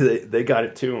they got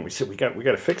it too. And we said, we got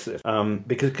to fix this.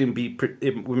 Because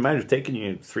we might have taken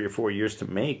you 3 or 4 years to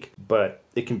make, but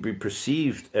it can be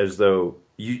perceived as though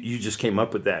you just came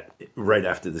up with that right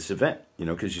after this event,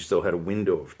 because you still had a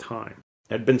window of time.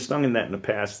 I'd been stung in that in the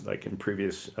past, in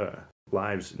previous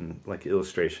lives and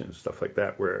illustrations, stuff like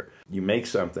that, where you make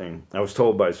something. I was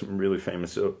told by some really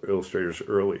famous illustrators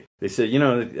early. They said,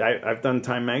 I've done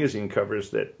Time magazine covers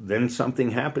that then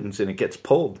something happens and it gets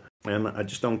pulled, and I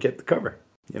just don't get the cover.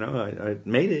 I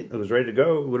made it. It was ready to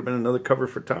go. It would have been another cover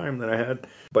for Time that I had.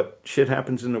 But shit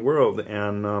happens in the world,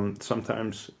 and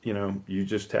sometimes, you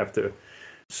just have to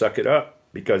suck it up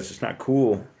because it's not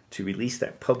cool to release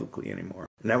that publicly anymore.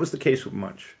 And that was the case with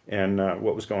Munch and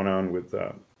what was going on with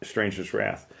Stranger's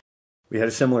Wrath. We had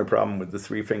a similar problem with the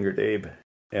Three-Fingered Abe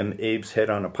and Abe's head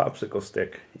on a popsicle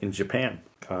stick in Japan.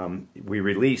 We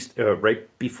released right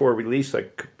before release,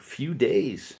 like a few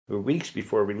days or weeks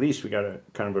before release, we got a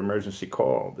kind of emergency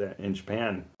call that in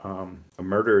Japan, a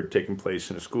murder had taken place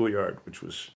in a schoolyard, which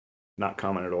was not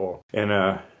common at all.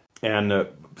 And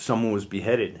someone was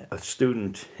beheaded, a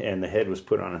student, and the head was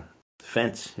put on a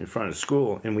fence in front of the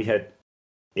school. And we had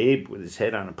Abe with his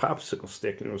head on a popsicle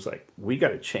stick, and it was like, we got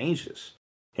to change this.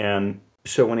 And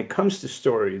so when it comes to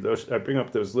story, I bring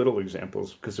up those little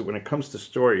examples because when it comes to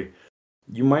story,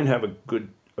 you might have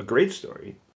a great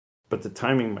story, but the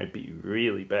timing might be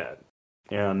really bad.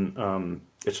 And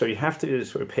so you have to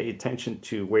sort of pay attention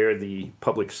to where the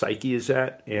public psyche is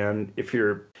at. And if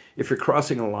you're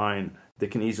crossing a line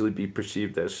that can easily be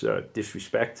perceived as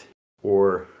disrespect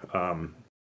or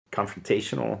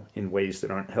confrontational in ways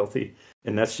that aren't healthy.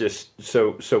 And that's just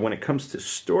so when it comes to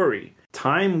story,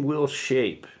 time will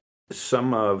shape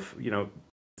some of,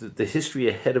 the history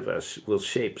ahead of us will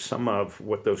shape some of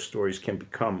what those stories can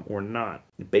become or not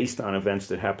based on events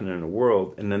that happen in the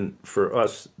world. And then for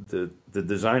us, the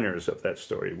designers of that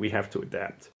story, we have to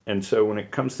adapt. And so when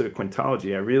it comes to the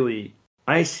quintology,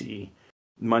 I see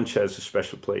Munch has a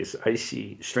special place. I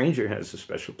see Stranger has a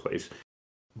special place,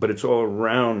 but it's all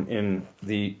around in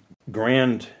the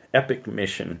grand epic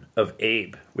mission of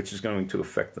Abe, which is going to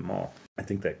affect them all. I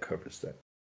think that covers that.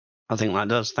 I think that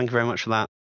does. Thank you very much for that.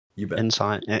 You bet.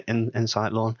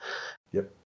 Insight, Lorne.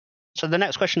 Yep. So the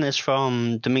next question is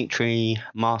from Dimitri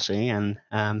Marcy, and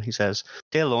he says,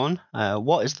 "Dear Lorne,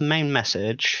 what is the main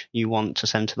message you want to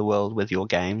send to the world with your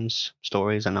games,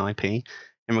 stories, and IP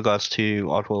in regards to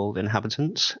Oddworld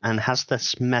Inhabitants? And has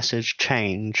this message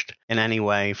changed in any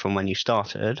way from when you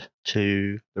started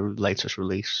to the latest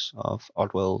release of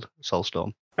Oddworld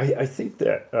Soulstorm?" I think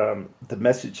that the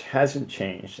message hasn't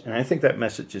changed, and I think that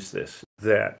message is this,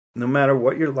 that no matter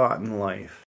what your lot in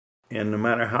life, and no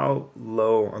matter how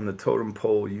low on the totem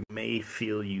pole you may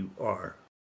feel you are,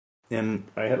 and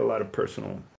I had a lot of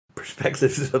personal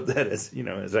perspectives of that as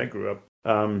I grew up,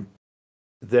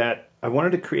 that I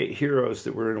wanted to create heroes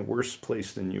that were in a worse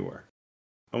place than you were.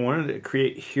 I wanted to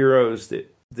create heroes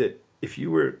that if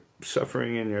you were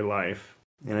suffering in your life,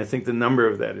 and I think the number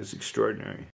of that is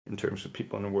extraordinary in terms of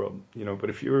people in the world, but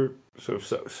if you were sort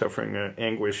of suffering an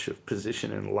anguish of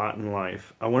position and lot in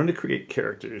life, I wanted to create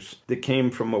characters that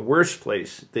came from a worse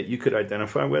place that you could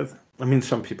identify with. I mean,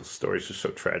 some people's stories are so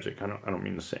tragic. I don't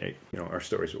mean to say, our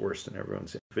stories are worse than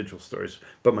everyone's individual stories.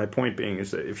 But my point being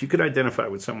is that if you could identify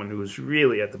with someone who was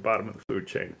really at the bottom of the food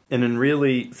chain, and then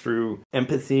really through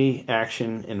empathy,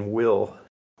 action, and will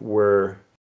were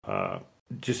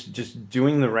just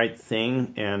doing the right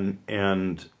thing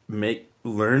and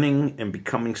learning and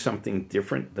becoming something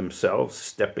different themselves,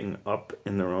 stepping up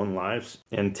in their own lives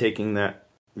and taking that,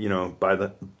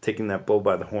 taking that bull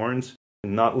by the horns,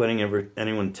 and not letting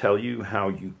anyone tell you how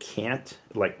you can't,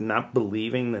 like not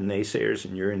believing the naysayers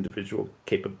in your individual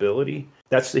capability.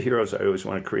 That's the heroes I always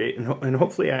want to create. And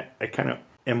hopefully I kind of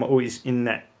am always in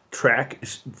that track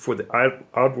for the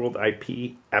Oddworld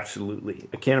IP. Absolutely.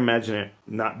 I can't imagine it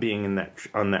not being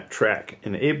on that track.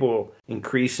 And Abe will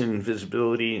increase in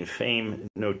visibility and fame,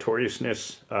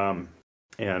 notoriousness,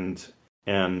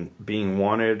 and being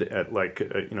wanted at like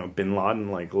Bin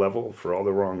Laden like level for all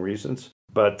the wrong reasons.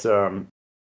 But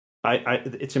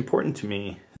it's important to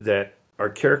me that our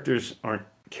characters aren't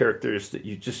characters that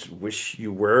you just wish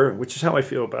you were, which is how I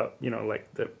feel about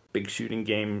like the big shooting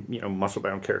game,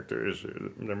 muscle-bound characters or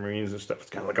the Marines and stuff. It's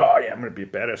kind of like, oh yeah, I'm going to be a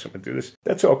badass, I'm going to do this.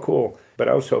 That's all cool. But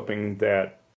I was hoping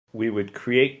that we would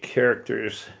create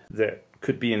characters that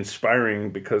could be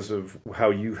inspiring because of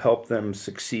how you helped them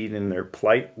succeed in their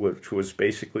plight, which was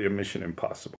basically a mission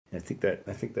impossible. I think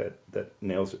that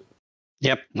nails it.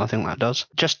 Yep, I think that does.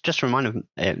 Just a reminder,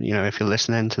 if you're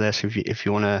listening to this, if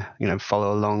you want to,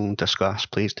 follow along, discuss,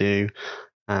 please do.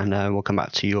 And we'll come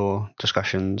back to your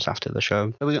discussions after the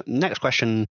show. Next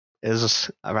question is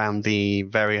around the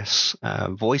various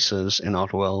voices in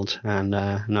Oddworld, and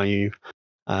I know you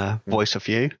voice a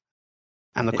few.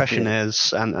 And the question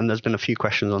is, and there's been a few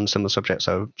questions on similar subjects.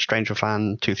 So Stranger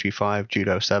Fan 235,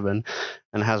 Judo 7,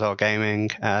 and Hazard Gaming.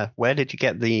 Where did you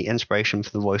get the inspiration for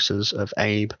the voices of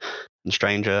Abe and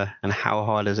Stranger, and how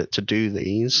hard is it to do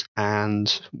these? And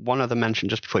one other mention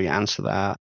just before you answer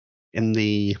that, in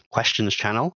the questions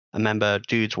channel, a member,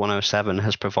 Dudes107,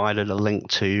 has provided a link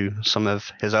to some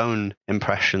of his own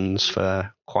impressions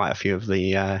for quite a few of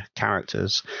the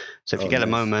characters. So if you get a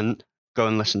moment, go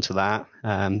and listen to that.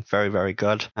 Very, very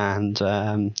good. And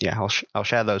I'll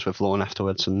share those with Lorne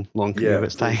afterwards, and Lorne can give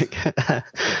its take.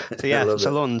 So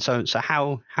Lorne, so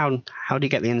how do you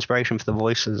get the inspiration for the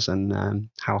voices, and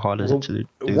how hard is it to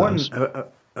do those?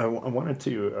 I wanted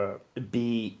to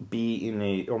be in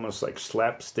a almost like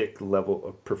slapstick level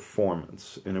of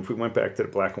performance. And if we went back to the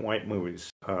black and white movies,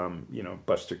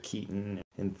 Buster Keaton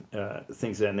and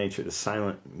things of that nature, the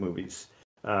silent movies,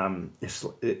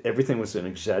 everything was an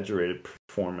exaggerated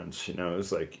performance. It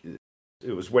was like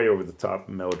it was way over the top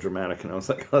and melodramatic, and I was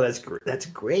like, oh, that's great. That's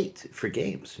great for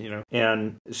games,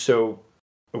 And so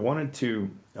I wanted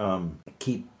to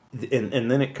keep. And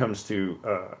then it comes to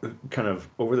kind of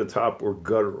over the top or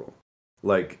guttural.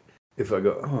 Like if I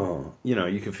go, oh,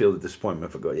 you can feel the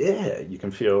disappointment. If I go, yeah, you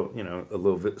can feel, a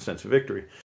little sense of victory.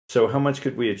 So how much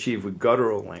could we achieve with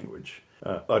guttural language,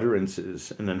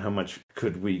 utterances, and then how much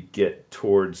could we get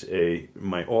towards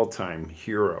my all-time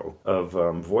hero of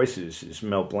voices is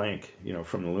Mel Blanc,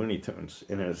 from the Looney Tunes.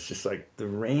 And it's just like the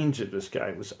range of this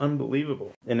guy was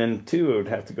unbelievable. And then two, it would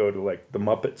have to go to like the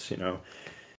Muppets,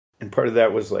 And part of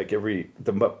that was like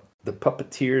the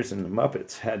puppeteers and the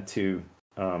Muppets had to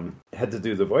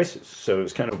do the voices, so it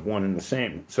was kind of one and the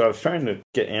same. So I was trying to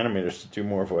get animators to do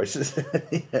more voices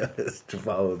to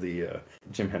follow the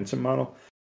Jim Henson model.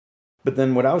 But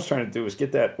then what I was trying to do was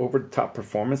get that over the top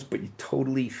performance, but you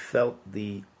totally felt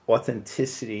the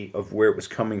authenticity of where it was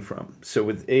coming from. So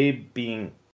with Abe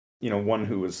being, one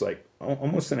who was like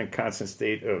almost in a constant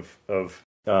state of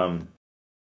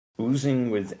oozing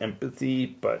with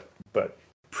empathy, but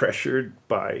pressured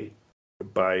by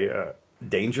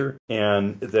danger,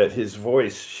 and that his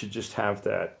voice should just have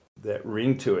that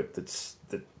ring to it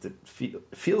that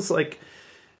feels like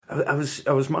I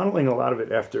was modeling a lot of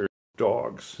it after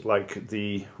dogs, like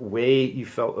the way you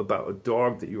felt about a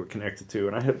dog that you were connected to.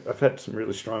 And I've had some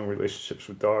really strong relationships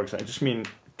with dogs. I just mean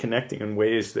connecting in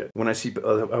ways that when I see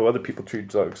how other people treat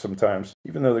dogs sometimes,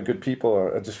 even though they're good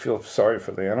people, I just feel sorry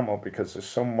for the animal because there's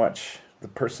so much the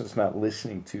person's not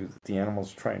listening to that the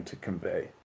animal's trying to convey.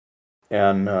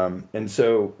 And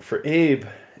so for Abe,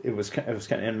 it was kind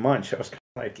of in Munch. I was kind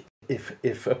of like,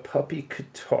 if a puppy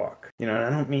could talk, and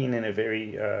I don't mean in a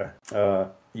very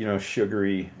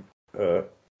sugary,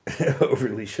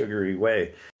 overly sugary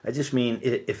way. I just mean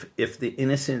if the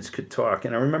innocence could talk.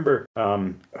 And I remember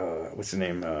what's the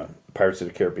name? Pirates of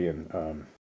the Caribbean.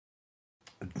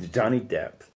 Johnny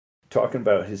Depp talking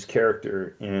about his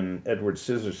character in Edward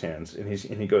Scissorhands,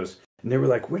 and he goes, and they were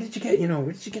like, where did you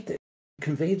get that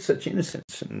conveyed such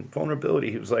innocence and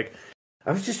vulnerability? He was like,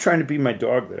 I was just trying to be my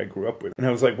dog that I grew up with. And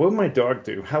I was like, what would my dog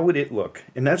do? How would it look?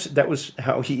 And that was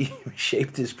how he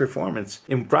shaped his performance,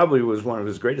 and probably was one of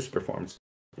his greatest performances,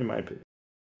 in my opinion.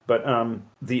 But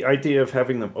the idea of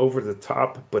having them over the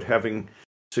top, but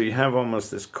so you have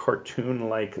almost this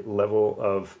cartoon-like level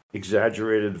of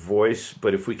exaggerated voice,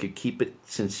 but if we could keep it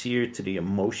sincere to the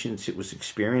emotions it was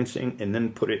experiencing, and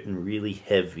then put it in really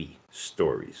heavy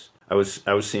stories. I was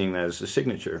seeing that as a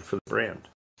signature for the brand,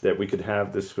 that we could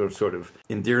have this sort of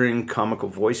endearing comical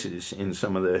voices in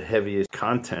some of the heaviest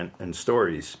content and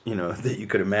stories, that you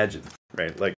could imagine,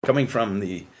 right? Like coming from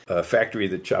the factory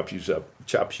that chops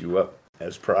you up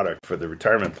as product for the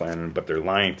retirement plan, but they're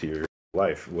lying to your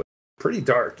life. Was pretty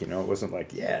dark, It wasn't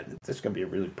like, yeah, this is going to be a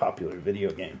really popular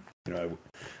video game.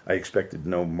 I expected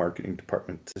no marketing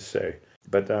department to say,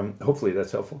 but hopefully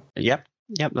that's helpful. Yep,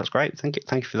 that's great. Thank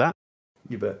you for that.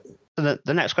 You bet.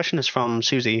 The next question is from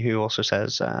Susie, who also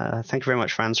says, thank you very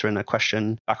much for answering a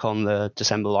question back on the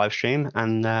December live stream.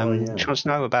 And she wants to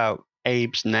know about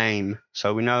Abe's name.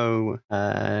 So we know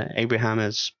Abraham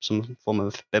is some form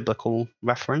of biblical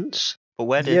reference, but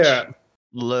where did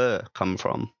lure come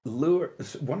from? Lure,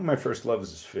 one of my first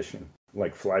loves is fishing,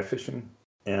 like fly fishing.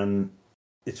 And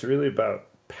it's really about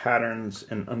patterns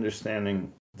and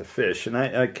understanding the fish. And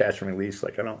I catch and release.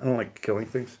 Like I don't like killing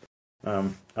things.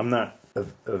 I'm not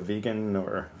a vegan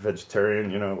or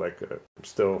vegetarian, I'm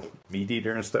still meat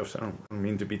eater and stuff. So I don't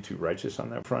mean to be too righteous on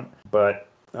that front. But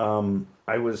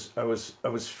I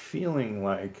was feeling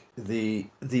like the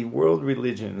world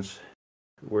religions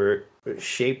were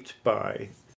shaped by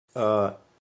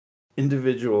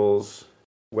individuals,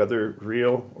 whether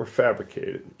real or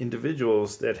fabricated,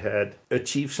 individuals that had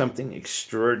achieved something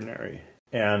extraordinary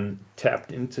and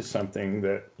tapped into something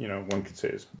that one could say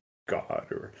is God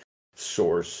or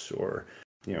source, or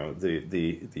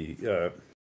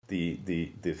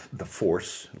the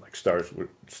force, like Star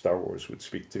Wars would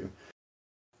speak to.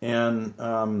 And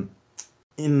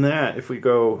in that, if we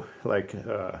go like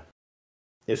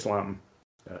Islam,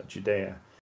 Judea,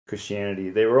 Christianity,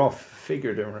 they were all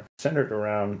centered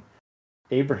around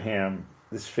Abraham,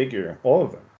 this figure, all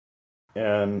of them.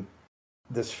 And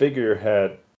this figure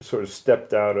had sort of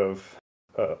stepped out of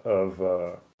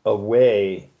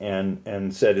away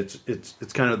and said it's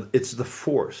the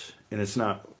force, and it's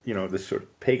not this sort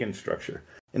of pagan structure.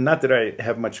 And not that I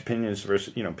have much opinions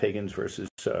versus, pagans versus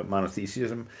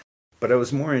monotheism, but I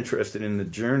was more interested in the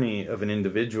journey of an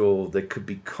individual that could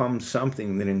become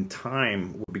something that in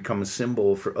time would become a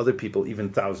symbol for other people even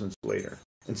thousands later.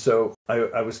 And so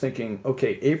I was thinking,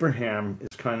 okay, Abraham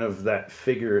is kind of that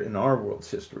figure in our world's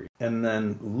history. And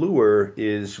then lure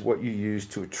is what you use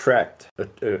to attract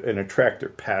an attractor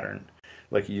pattern.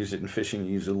 Like you use it in fishing,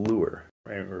 you use a lure,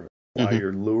 right? Or while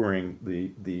you're luring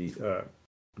the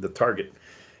target.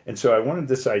 And so I wanted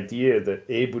this idea that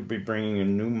Abe would be bringing a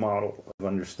new model of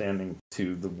understanding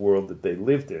to the world that they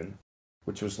lived in,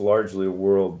 which was largely a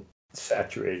world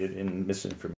saturated in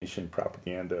misinformation,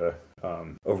 propaganda,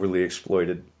 overly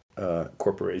exploiting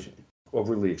corporations,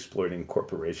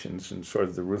 and sort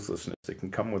of the ruthlessness that can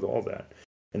come with all that.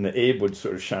 And the Abe would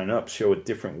sort of shine up, show a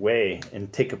different way,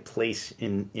 and take a place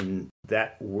in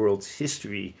that world's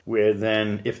history, where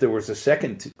then, if there was a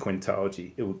second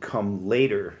quintology, it would come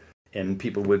later, and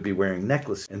people would be wearing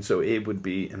necklaces. And so Abe would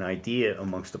be an idea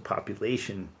amongst the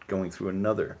population going through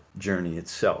another journey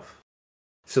itself.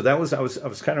 So that was, I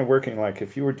was kind of working like,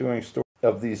 if you were doing stories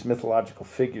of these mythological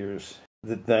figures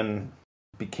that then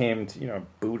became,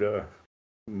 Buddha,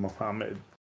 Muhammad,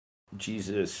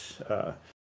 Jesus,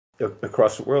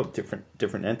 across the world,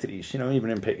 different entities,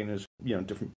 even in paganism,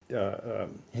 different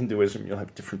Hinduism, you'll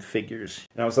have different figures.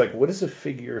 And I was like, what does a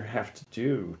figure have to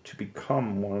do to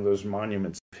become one of those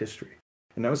monuments of history?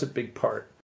 And that was a big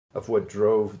part of what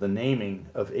drove the naming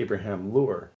of Abraham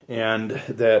Lure. And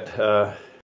that,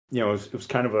 it was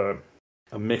kind of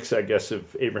a mix, I guess,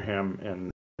 of Abraham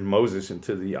and Moses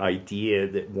into the idea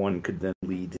that one could then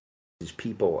lead his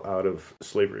people out of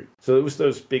slavery. So it was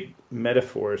those big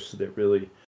metaphors that really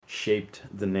shaped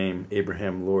the name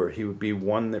Abraham Lure. He would be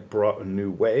one that brought a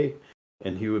new way,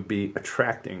 and he would be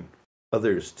attracting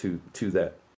others to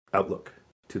that outlook,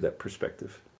 to that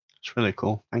perspective. It's really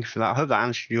cool. Thank you for that. I hope that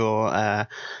answered your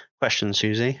question,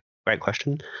 Susie. Great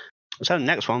question. So the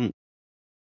next one,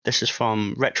 this is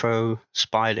from Retro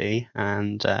Spidey,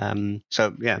 and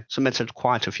submitted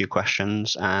quite a few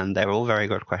questions, and they're all very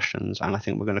good questions, and I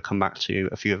think we're going to come back to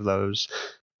a few of those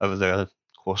over the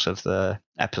course of the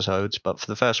episodes. But for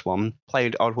the first one,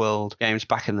 played Oddworld games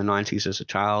back in the 90s as a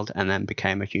child and then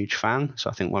became a huge fan. So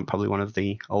I think probably one of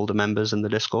the older members in the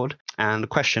Discord. And the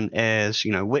question is,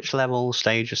 which levels,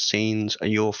 stages, scenes are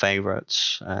your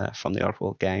favorites from the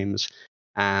Oddworld games?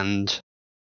 And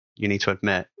you need to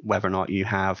admit whether or not you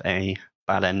have a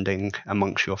bad ending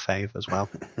amongst your fave as well.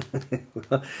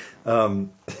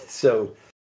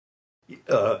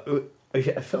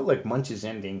 I felt like Munch's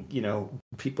ending,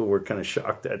 people were kind of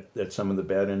shocked at some of the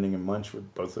bad ending in Munch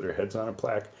with both of their heads on a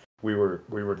plaque. We were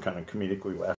kind of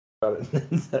comedically laughing about it.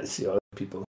 I see other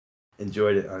people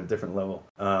enjoyed it on a different level.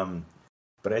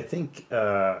 But I think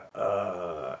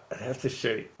I have to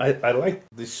say, I like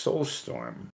the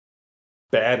Soulstorm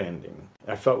bad ending.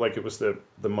 I felt like it was the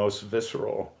most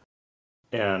visceral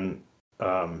and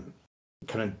kind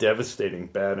of devastating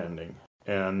bad ending.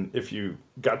 And if you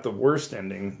got the worst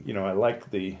ending, I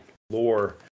like the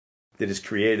lore that is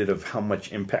created of how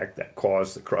much impact that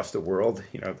caused across the world.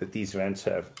 That these events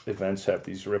have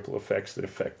these ripple effects that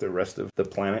affect the rest of the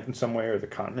planet in some way, or the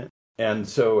continent. And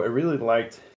so I really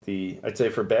liked I'd say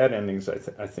for bad endings, I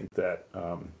think that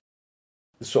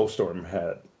Soulstorm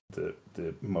had the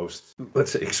most,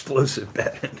 let's say, explosive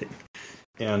bad ending.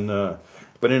 And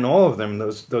but in all of them,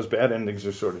 those bad endings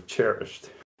are sort of cherished,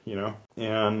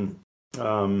 and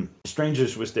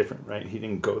Strangers was different, right? He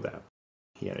didn't go that.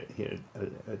 He had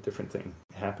a different thing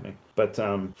happening. But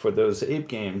for those Abe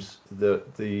games,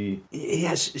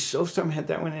 Soulstorm had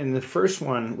that one, and the first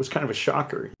one was kind of a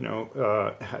shocker.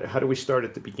 How do we start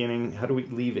at the beginning? How do we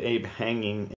leave Abe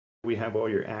hanging? We have all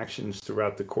your actions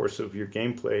throughout the course of your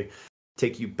gameplay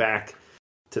take you back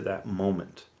to that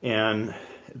moment, and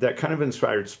that kind of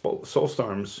inspired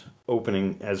Soulstorm's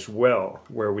opening as well,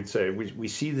 where we'd say, we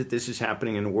see that this is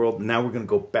happening in the world, now we're going to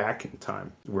go back in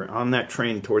time. We're on that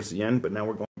train towards the end, but now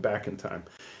we're going back in time.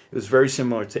 It was very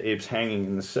similar to Abe's hanging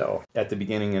in the cell at the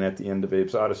beginning and at the end of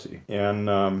Abe's Odyssey. And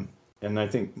I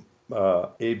think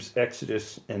Abe's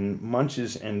Exodus and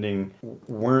Munch's ending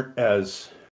weren't as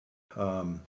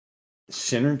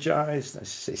synergized, I should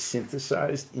say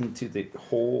synthesized into the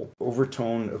whole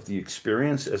overtone of the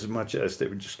experience as much as they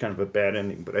were just kind of a bad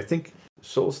ending. But I think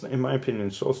in my opinion,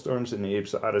 Soulstorms and the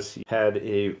Abe's Odyssey had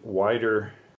a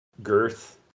wider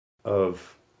girth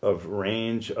of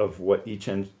range of what each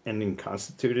ending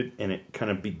constituted, and it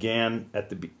kind of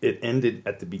it ended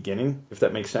at the beginning, if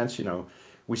that makes sense.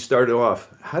 We started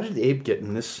off, how did Abe get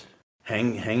in this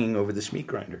hanging over this meat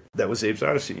grinder? That was Abe's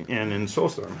Odyssey. And in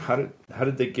Soulstorm, how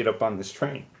did they get up on this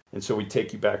train? And so we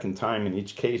take you back in time in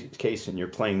each case, and you're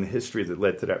playing the history that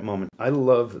led to that moment. I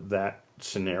love that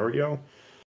scenario.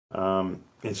 In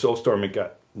Soulstorm, it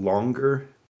got longer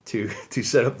to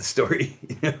set up the story,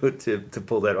 to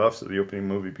pull that off. So the opening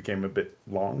movie became a bit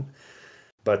long.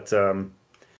 But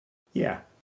yeah,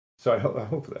 so I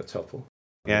hope that's helpful.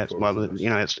 Yeah,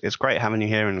 it's great having you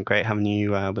here and great having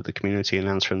you with the community and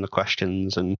answering the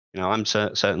questions. And I'm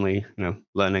certainly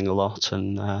learning a lot,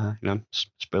 and it's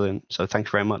brilliant. So thank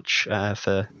you very much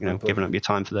for giving up your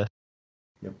time for this.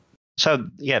 Yep. So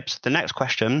the next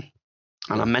question,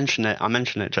 and I mentioned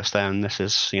it just there, and this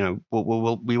is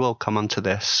we will come onto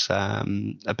this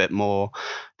a bit more.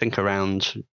 I think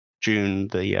around June.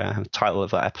 The title of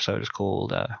that episode is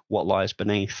called "What Lies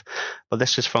Beneath," but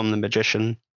this is from the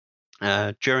Magician.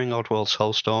 During Oddworld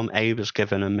Soulstorm, Abe is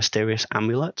given a mysterious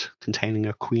amulet containing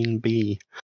a queen bee.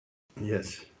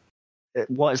 Yes.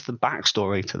 What is the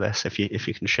backstory to this, if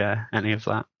you can share any of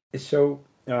that? So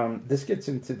this gets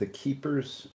into the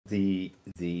keepers, the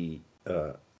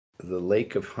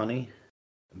lake of honey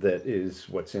that is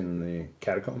what's in the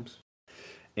catacombs,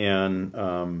 and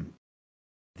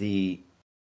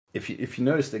if you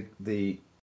notice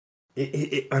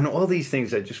on all these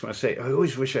things, I just want to say, I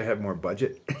always wish I had more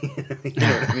budget. You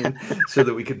know what I mean? So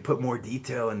that we could put more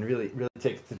detail and really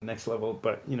take it to the next level.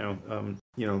 But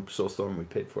Soulstorm we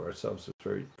paid for ourselves. So it's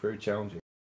very, very challenging.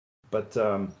 But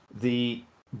the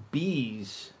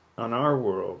bees on our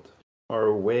world are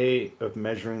a way of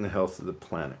measuring the health of the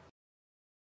planet.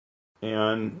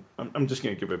 And I'm just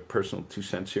going to give a personal 2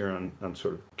 cents here on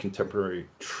sort of contemporary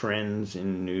trends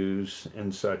in news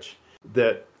and such,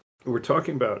 that we're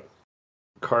talking about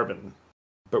carbon,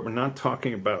 but we're not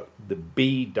talking about the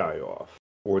bee die-off,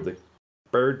 or the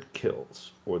bird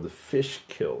kills, or the fish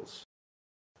kills,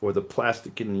 or the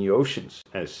plastic in the oceans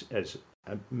as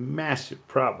a massive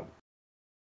problem.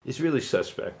 It's really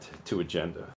suspect to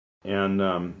agenda. And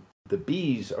the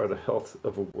bees are the health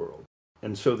of a world.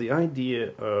 And so the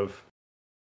idea of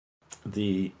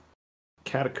the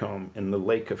catacomb and the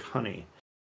lake of honey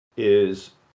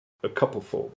is a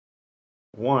couple-fold.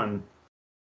 One,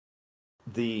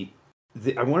 I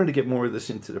wanted to get more of this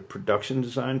into the production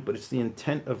design, but it's the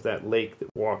intent of that lake that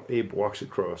Abe walks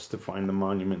across to find the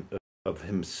monument of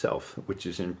himself, which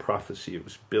is in prophecy. It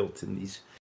was built, and these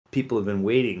people have been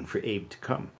waiting for Abe to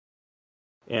come.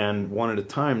 And one at a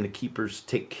time, the keepers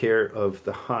take care of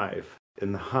the hive,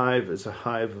 and the hive is a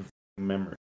hive of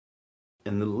memory.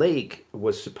 And the lake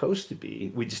was supposed to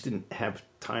be, we just didn't have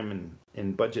time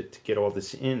and budget to get all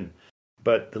this in,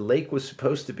 but the lake was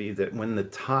supposed to be that when the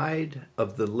tide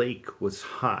of the lake was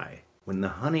high, when the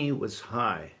honey was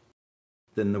high,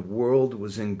 then the world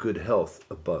was in good health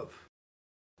above.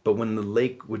 But when the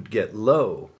lake would get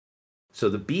low, so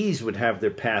the bees would have their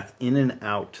path in and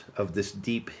out of this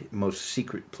deep, most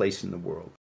secret place in the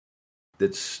world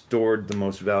that stored the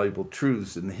most valuable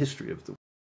truths in the history of the world.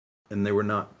 And they were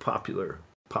not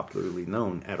popularly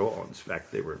known at all. In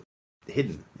fact, they were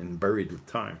hidden and buried with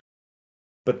time.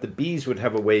 But the bees would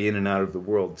have a way in and out of the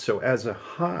world. So as a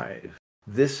hive,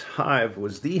 this hive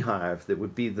was the hive that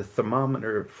would be the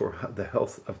thermometer for the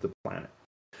health of the planet.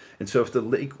 And so if the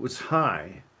lake was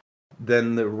high,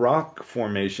 then the rock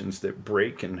formations that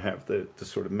break and have the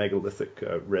sort of megalithic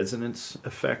resonance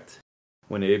effect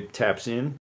when Abe taps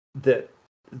in, that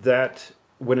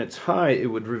when it's high, it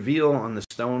would reveal on the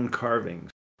stone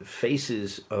carvings the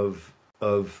faces of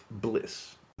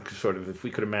bliss. Sort of, if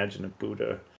we could imagine a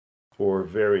Buddha or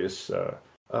various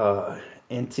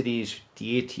entities,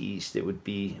 deities that would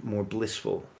be more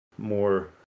blissful, more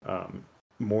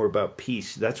about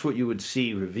peace. That's what you would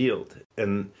see revealed.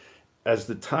 And as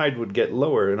the tide would get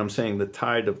lower, and I'm saying the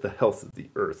tide of the health of the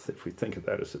earth, if we think of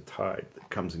that as a tide that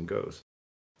comes and goes,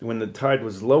 when the tide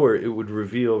was lower, it would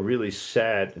reveal really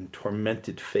sad and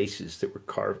tormented faces that were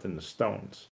carved in the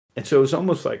stones. And so it was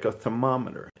almost like a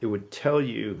thermometer. It would tell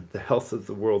you the health of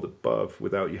the world above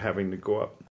without you having to go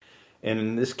up. And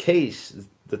in this case,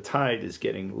 the tide is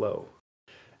getting low.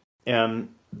 And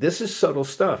this is subtle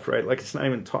stuff, right? Like, it's not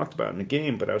even talked about in the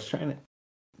game, but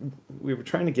we were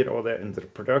trying to get all that into the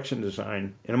production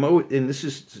design. And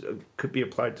this could be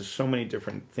applied to so many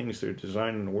different things that are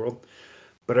designed in the world.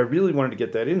 But I really wanted to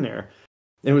get that in there.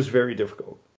 It was very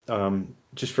difficult,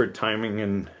 just for timing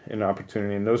and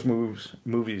opportunity. And those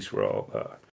movies were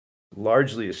all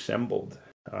largely assembled.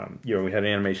 We had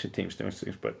animation teams doing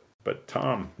things, but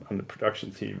Tom on the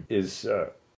production team is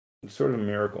sort of a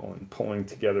miracle in pulling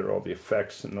together all the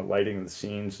effects and the lighting of the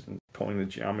scenes and pulling the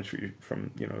geometry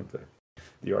from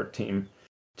the art team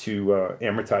to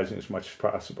amortizing as much as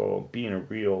possible. Being a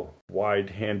real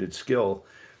wide-handed skill,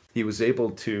 he was able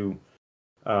to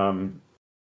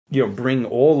bring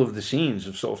all of the scenes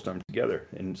of Soulstorm together.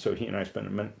 And so he and I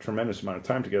spent a tremendous amount of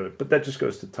time together. But that just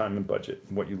goes to time and budget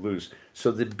and what you lose.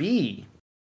 So the bee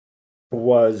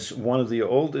was one of the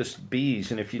oldest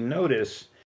bees, and if you notice,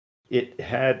 it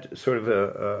had sort of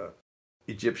a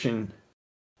Egyptian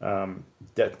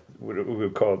death, what we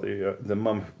would call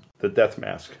the death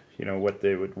mask. What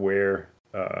they would wear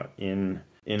in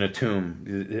a tomb,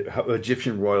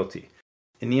 Egyptian royalty.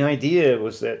 And the idea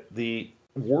was that the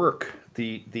work,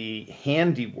 the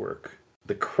handiwork,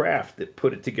 the craft that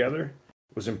put it together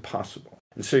was impossible.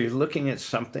 And so you're looking at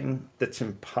something that's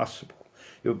impossible.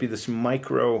 It would be this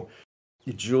micro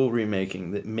jewelry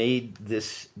making that made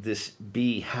this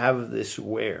bee have this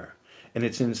wear, and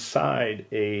it's inside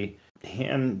a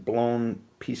hand blown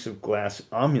piece of glass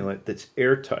amulet that's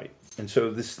airtight. And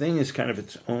so this thing is kind of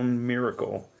its own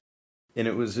miracle. And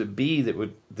it was a bee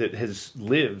that has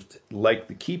lived like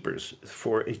the keepers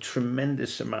for a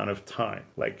tremendous amount of time,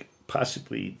 like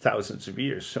possibly thousands of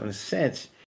years. So in a sense,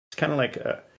 it's kind of like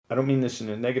I don't mean this in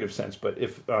a negative sense, but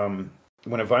if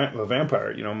when a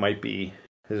vampire, might be,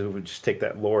 would just take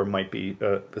that lore, might be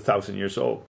 1,000 years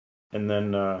old, and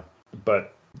then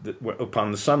but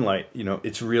upon the sunlight,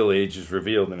 its real age is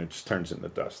revealed and it just turns into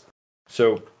dust.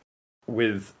 So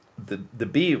with the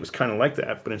bee, it was kind of like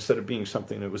that, but instead of being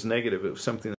something that was negative, it was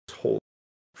something that's holy,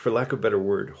 for lack of a better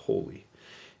word, holy.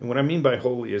 And what I mean by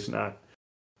holy is not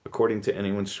according to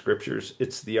anyone's scriptures.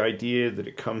 It's the idea that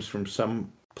it comes from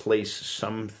some place,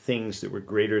 some things that were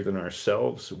greater than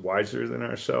ourselves, wiser than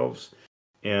ourselves,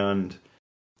 and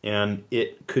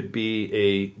it could be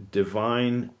a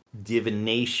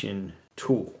divination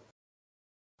tool.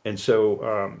 And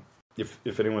so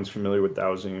if anyone's familiar with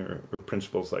dowsing or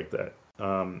principles like that,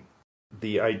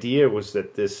 the idea was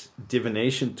that this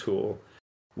divination tool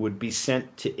would be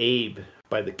sent to Abe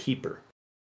by the keeper,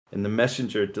 and the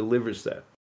messenger delivers that.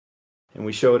 And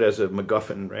we show it as a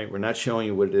MacGuffin, right? We're not showing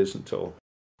you what it is until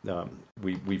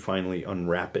we finally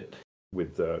unwrap it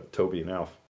with Toby and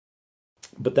Alf.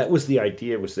 But that was the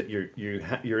idea, was that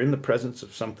you're in the presence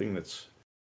of something that's,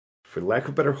 for lack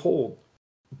of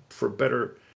a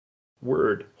better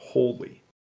word, holy.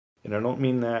 And I don't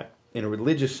mean that in a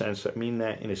religious sense. I mean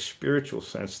that in a spiritual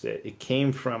sense, that it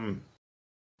came from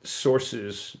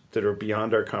sources that are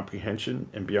beyond our comprehension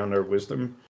and beyond our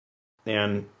wisdom,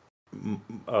 and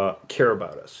care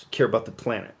about us, care about the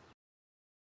planet.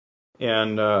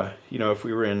 And, if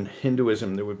we were in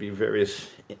Hinduism, there would be various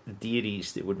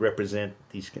deities that would represent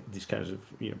these kinds of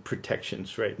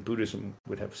protections, right? And Buddhism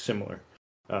would have similar.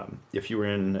 If you were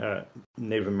in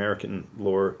Native American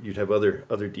lore, you'd have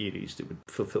other deities that would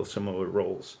fulfill similar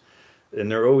roles. And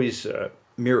they're always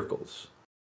miracles.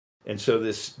 And so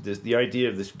the idea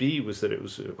of this bee was that it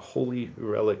was a holy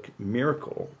relic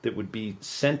miracle that would be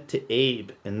sent to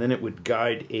Abe, and then it would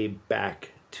guide Abe back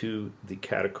to the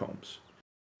catacombs.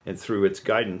 And through its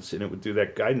guidance, and it would do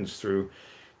that guidance through,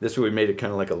 this would made it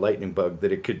kind of like a lightning bug,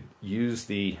 that it could use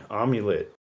the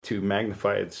amulet to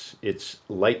magnify its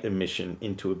light emission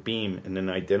into a beam, and then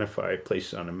identify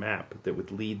places on a map that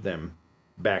would lead them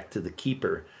back to the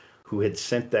keeper, who had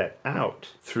sent that out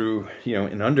through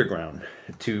an underground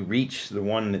to reach the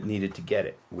one that needed to get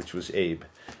it, which was Abe.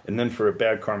 And then for a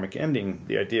bad karmic ending,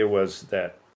 the idea was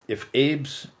that if Abe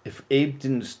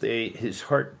didn't stay, his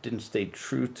heart didn't stay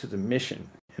true to the mission,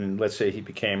 and let's say he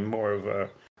became more of a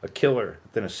killer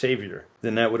than a savior,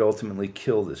 then that would ultimately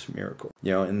kill this miracle.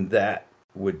 And that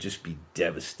would just be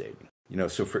devastating.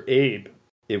 So for Abe,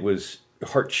 it was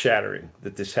heart-shattering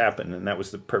that this happened, and that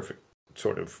was the perfect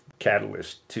sort of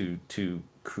catalyst to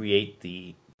create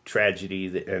the tragedy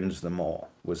that ends them all,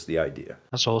 was the idea.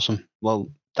 That's awesome. Well,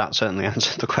 that certainly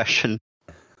answered the question.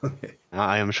 Okay.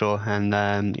 I am sure.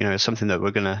 And, it's something that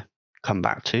we're going to come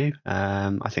back to,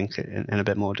 I think, in a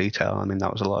bit more detail. I mean,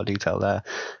 that was a lot of detail there.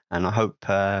 And I hope,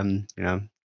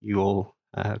 you all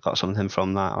got something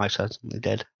from that. I certainly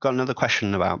did. Got another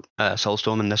question about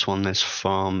Soulstorm, and this one is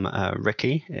from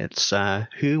Ricky. It's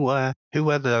who were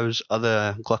those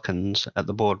other Gluckans at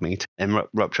the board meeting in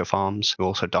Rupture Farms who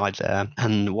also died there,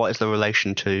 and what is the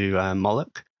relation to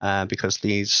Moloch? Because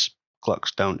these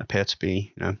Glucks don't appear to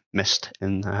be missed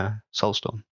in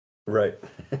Soulstorm. Right,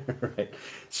 right.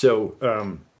 So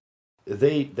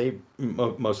they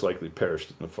most likely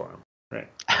perished in the farm, right?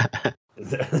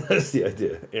 That's the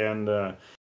idea,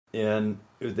 and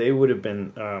they would have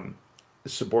been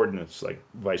subordinates, like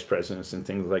vice presidents and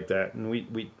things like that. And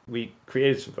we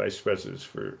created some vice presidents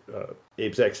for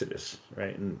Abe's Exodus,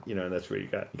 right? And that's where you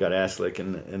got Aslick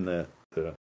and the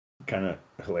kind of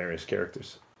hilarious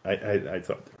characters. I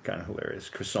thought they were kind of hilarious.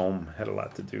 Chrysome had a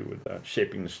lot to do with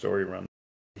shaping the story around.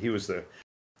 He was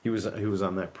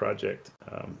on that project.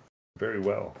 very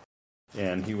well.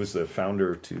 And he was the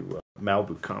founder to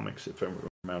Malibu Comics, if everyone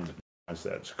remembers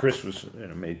that. So Chris was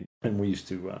amazing, and we used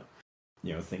to,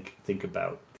 think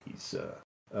about these.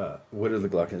 What are the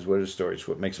Gluckins? What are the stories?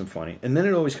 What makes them funny? And then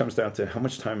it always comes down to how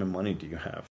much time and money do you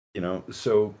have?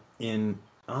 So in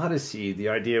Odyssey, the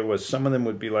idea was some of them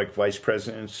would be like vice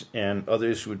presidents, and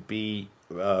others would be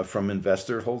from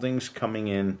investor holdings coming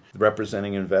in,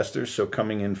 representing investors, so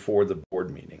coming in for the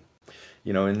board meeting.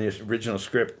 In the original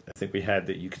script, I think we had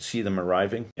that you could see them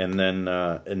arriving, and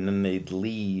then they'd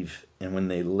leave, and when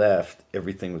they left,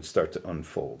 everything would start to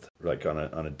unfold, like on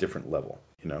a different level,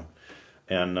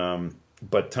 And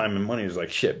but time and money is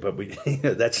like shit. But we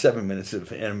that's 7 minutes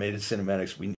of animated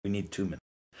cinematics. We need 2 minutes.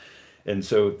 And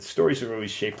so stories are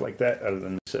always shaped like that, out of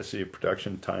the necessity of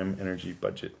production, time, energy,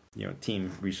 budget,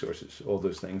 team, resources, all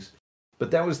those things.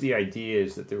 But that was the idea,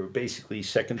 is that there were basically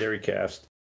secondary cast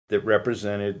that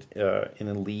represented an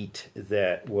elite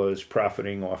that was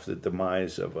profiting off the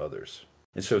demise of others.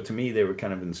 And so to me, they were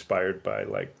kind of inspired by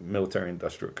like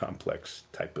military-industrial complex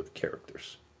type of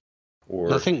characters.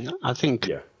 Or I think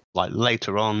yeah. Like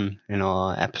later on in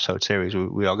our episode series,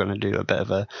 we are going to do a bit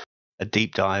of a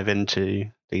deep dive into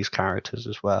these characters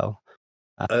as well.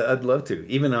 I'd love to,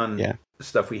 even on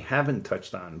stuff we haven't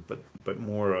touched on, but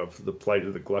more of the plight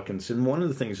of the Gluckins. And one of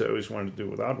the things I always wanted to do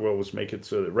with Oddworld was make it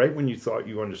so that right when you thought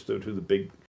you understood who the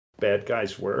big bad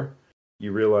guys were,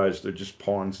 you realized they're just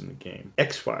pawns in the game.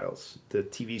 X-Files, the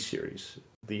TV series,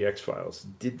 the X-Files,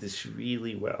 did this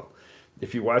really well.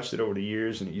 If you watched it over the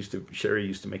years, and Sherry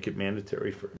used to make it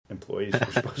mandatory for employees who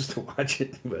were supposed to watch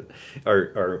it, but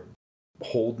our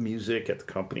hold music at the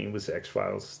company was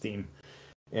X-Files theme.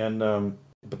 And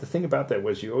but the thing about that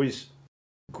was, you always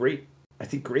great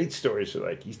stories are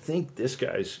like, you think this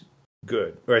guy's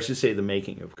good, or I should say the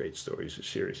making of great stories is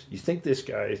serious. You think this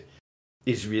guy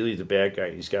is really the bad guy,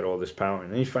 he's got all this power,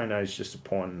 and then you find out he's just a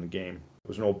pawn in the game. It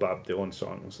was an old Bob Dylan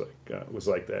song. It was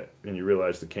like that, and you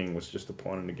realize the king was just a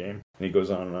pawn in the game. And he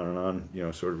goes on and on and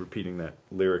on, sort of repeating that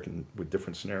lyric with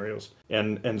different scenarios.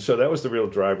 And so that was the real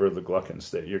driver of the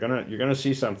Gluckins, that you're gonna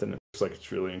see something that looks like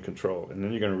it's really in control, and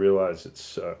then you're gonna realize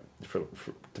it's to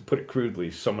put it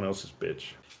crudely, someone else's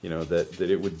bitch.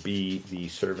 That it would be the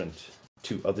servant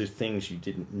to other things you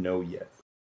didn't know yet.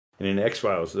 And in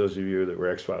X-Files, those of you that were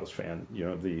X-Files fan,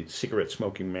 the cigarette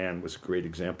smoking man was a great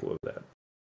example of that.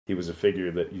 He was a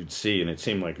figure that you'd see, and it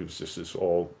seemed like it was just this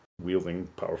all-wielding,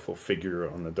 powerful figure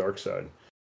on the dark side.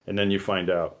 And then you find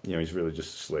out, he's really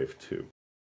just a slave too.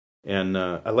 And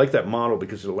I like that model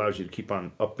because it allows you to keep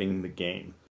on upping the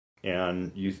game.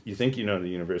 And you think you know the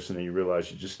universe, and then you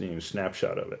realize you just need a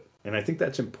snapshot of it. And I think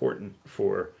that's important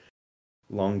for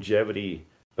longevity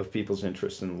of people's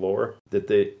interest in lore,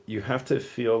 that you have to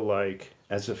feel like,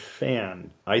 as a fan,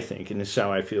 I think, and this is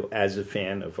how I feel as a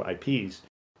fan of IPs,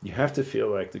 you have to feel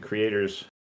like the creators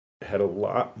had a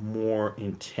lot more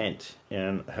intent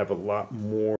and have a lot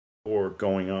more lore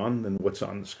going on than what's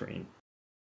on the screen.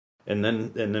 And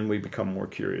then we become more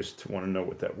curious to want to know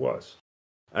what that was.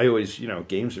 I always,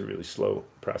 games are a really slow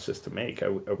process to make. I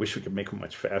wish we could make them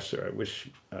much faster. I wish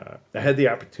I had the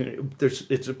opportunity.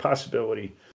 It's a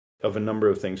possibility of a number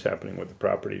of things happening with the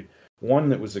property. One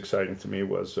that was exciting to me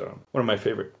was one of my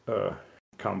favorite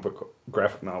comic book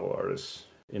graphic novel artists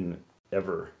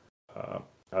ever,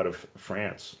 out of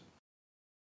France,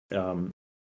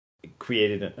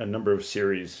 created a number of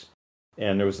series,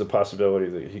 and there was the possibility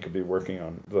that he could be working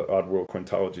on the Oddworld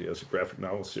Quintology as a graphic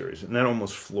novel series, and that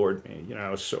almost floored me. I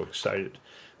was so excited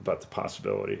about the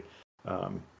possibility,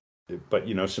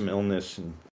 but some illness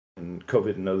and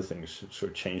COVID and other things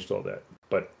sort of changed all that.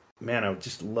 But man, I would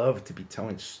just love to be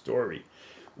telling a story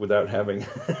without having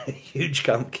a huge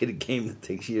complicated game that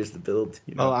takes years to build.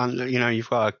 Well, and you've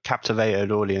got a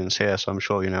captivated audience here, so I'm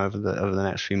sure over the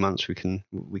next few months we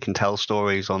can tell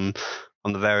stories on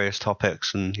the various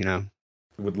topics, and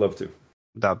would love to.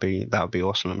 That would be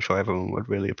awesome. I'm sure everyone would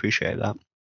really appreciate that.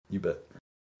 You bet.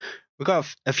 We've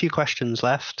got a few questions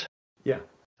left. Yeah.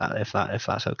 If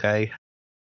that's okay.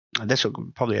 This will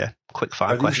probably a quick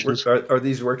fire questions. Are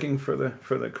these working for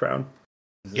the crowd?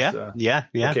 Yeah.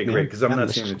 Okay, great. Because I'm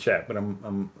not seeing the chat, but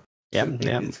I'm. Yeah.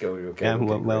 It's going okay. Yeah.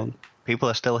 Okay, well, people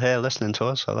are still here listening to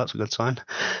us, so that's a good sign.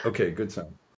 Okay, good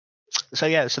sign. So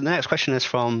the next question is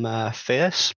from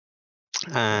Fierce,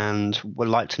 and would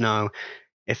like to know,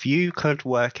 if you could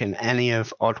work in any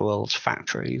of Oddworld's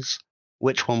factories,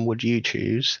 which one would you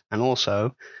choose? And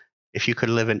also, if you could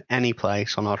live in any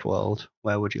place on Oddworld,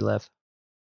 where would you live?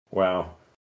 Wow.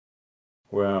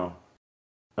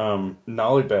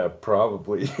 Nollybab,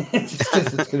 probably. Just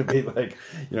because it's going to be like,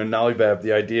 Nollybab,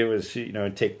 the idea was,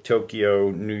 take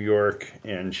Tokyo, New York,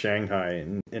 and Shanghai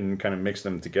and kind of mix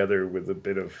them together with a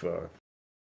bit of,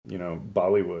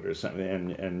 Bollywood or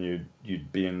something. And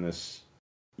you'd be in this,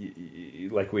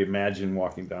 like we imagine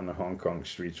walking down the Hong Kong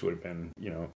streets would have been,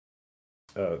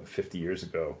 50 years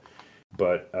ago,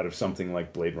 but out of something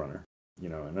like Blade Runner.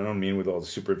 And I don't mean with all the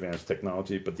super advanced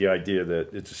technology, but the idea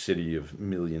that it's a city of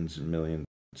millions and millions.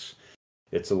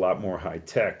 It's a lot more high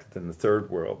tech than the third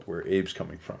world where Abe's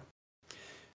coming from.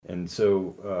 And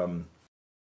so,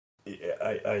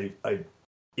 I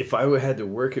if I had to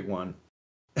work at one,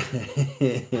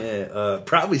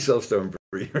 probably Soulstone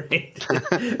Brewery, right?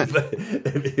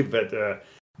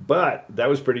 but that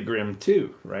was pretty grim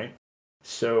too, right?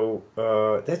 So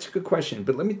that's a good question.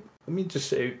 But let me just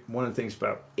say one of the things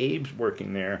about Abe's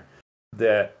working there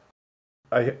that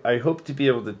I hope to be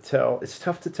able to tell. It's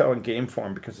tough to tell in game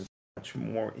form because it's much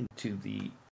more into the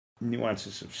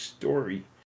nuances of story.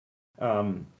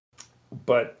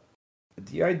 But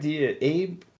the idea,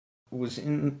 Abe was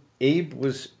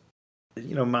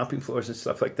mopping floors and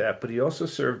stuff like that. But he also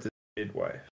served as a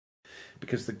midwife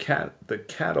because the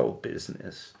cattle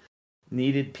business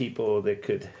needed people that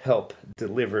could help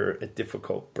deliver a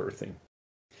difficult birthing.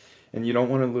 And you don't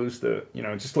want to lose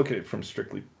just look at it from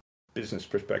strictly business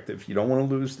perspective. You don't want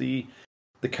to lose the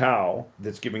cow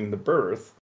that's giving the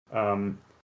birth,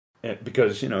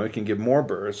 because it can give more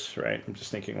births, right? I'm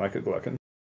just thinking like a gluckin.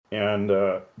 And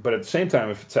but at the same time,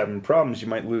 if it's having problems, you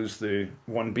might lose the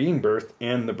one being birthed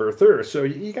and the birther. So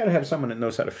you got to have someone that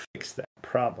knows how to fix that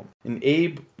problem. And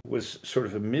Abe was sort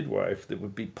of a midwife that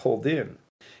would be pulled in,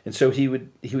 and so he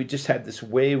would just have this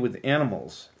way with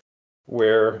animals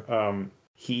where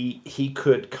he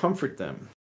could comfort them.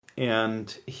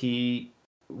 And he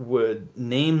would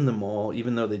name them all,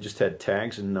 even though they just had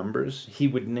tags and numbers. He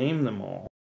would name them all,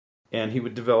 and he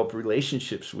would develop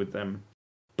relationships with them.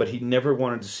 But he never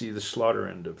wanted to see the slaughter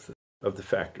end of the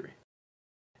factory.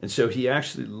 And so he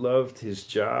actually loved his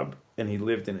job, and he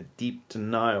lived in a deep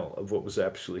denial of what was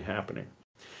actually happening.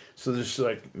 So there's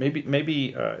like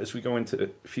maybe as we go into the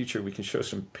future, we can show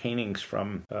some paintings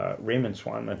from Raymond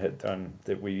Swanman had done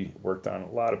that we worked on.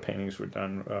 A lot of paintings were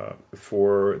done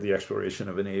for the exploration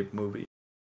of an Abe movie,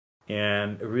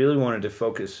 and I really wanted to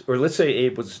focus. Or let's say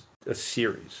Abe was a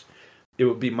series. It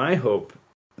would be my hope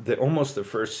that almost the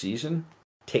first season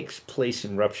takes place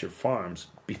in Rupture Farms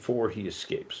before he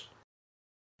escapes.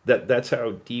 That's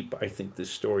how deep I think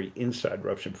this story inside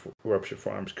Rupture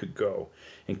Farms could go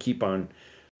and keep on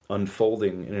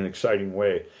unfolding in an exciting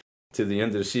way to the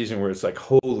end of the season, where it's like,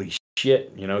 holy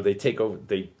shit, they take over,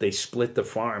 they split the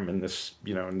farm in this,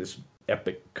 in this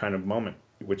epic kind of moment,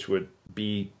 which would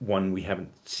be one we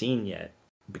haven't seen yet,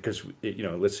 because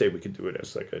let's say we could do it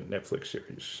as like a Netflix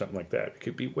series or something like that. It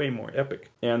could be way more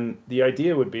epic. And the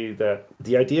idea was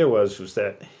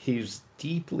that he's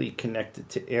deeply connected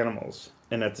to animals,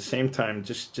 and at the same time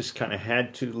just kind of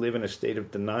had to live in a state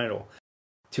of denial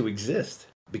to exist,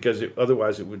 because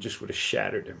otherwise it would have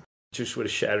shattered him. It just would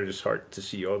have shattered his heart to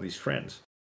see all these friends.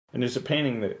 And there's a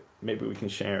painting that maybe we can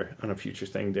share on a future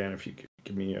thing, Dan, if you could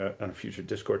give me on a future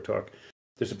Discord talk.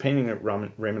 There's a painting that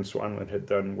Raymond Swanland had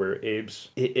done where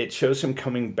it shows him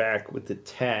coming back with the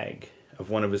tag of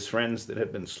one of his friends that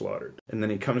had been slaughtered. And then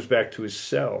he comes back to his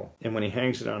cell, and when he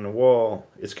hangs it on the wall,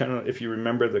 it's kind of, if you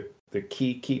remember the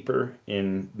key keeper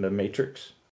in The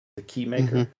Matrix, the key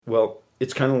maker. Mm-hmm. Well,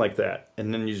 it's kind of like that.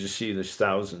 And then you just see there's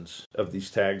thousands of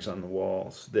these tags on the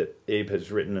walls that Abe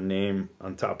has written a name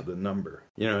on top of the number.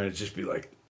 And it'd just be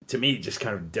like, to me, just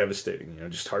kind of devastating,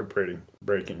 just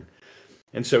heartbreaking.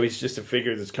 And so he's just a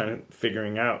figure that's kind of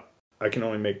figuring out,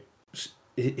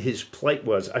 his plight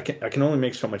was, I can only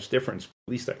make so much difference.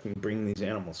 At least I can bring these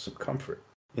animals some comfort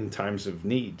in times of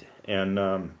need. And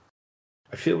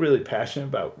I feel really passionate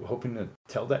about hoping to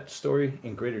tell that story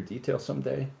in greater detail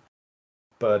someday.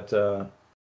 But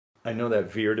I know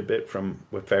that veered a bit from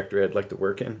what factory I'd like to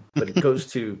work in. But it goes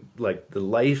to, like, the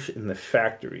life in the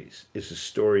factories is a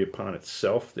story upon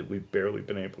itself that we've barely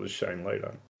been able to shine light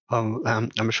on. Well,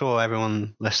 I'm sure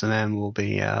everyone listening will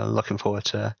be looking forward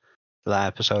to that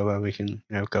episode where we can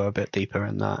go a bit deeper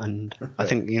in that. And I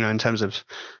think, in terms of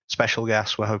special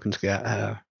guests, we're hoping to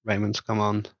get Raymond to come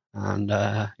on. And,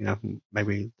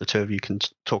 maybe the two of you can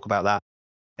talk about that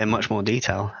in much more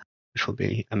detail, which will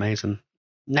be amazing.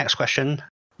 Next question.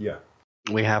 Yeah.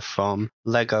 We have from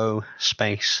Lego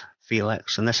Space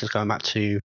Felix, and this is going back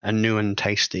to a new and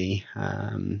tasty.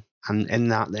 And in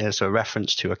that, there's a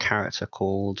reference to a character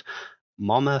called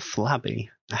Mama Flabby.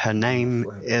 Her name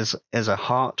is a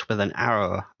heart with an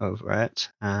arrow over it,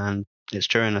 and it's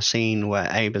during a scene where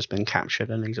Abe has been captured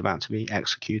and he's about to be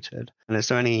executed. And is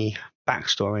there any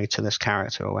backstory to this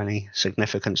character or any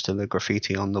significance to the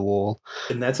graffiti on the wall?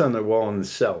 And that's on the wall in the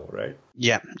cell, right?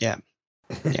 Yeah.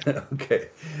 Okay.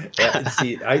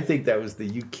 See, I think that was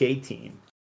the UK team.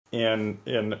 And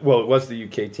well, it was the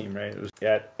UK team, right? It was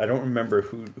I don't remember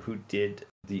who did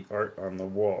the art on the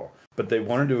wall, but they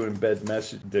wanted to embed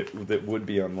message that would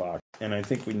be unlocked. And I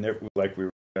think we never, like we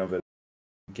were of a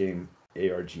game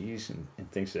ARGs and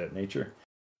things of that nature.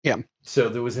 Yeah. So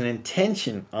there was an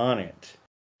intention on it,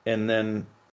 and then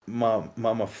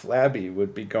Mama Flabby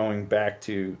would be going back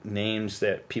to names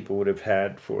that people would have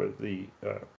had for the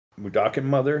Mudokon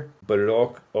mother, but it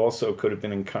also could have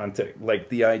been in context. Like,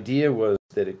 the idea was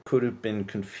that it could have been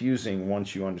confusing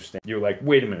once you understand. You're like,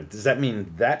 wait a minute, does that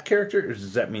mean that character, or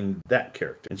does that mean that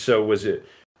character? And so was it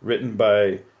written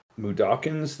by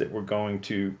Mudokons that were going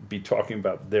to be talking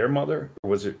about their mother, or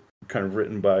was it kind of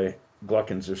written by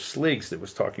Gluckins or Sligs that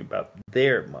was talking about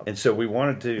their mother? And so we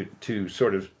wanted to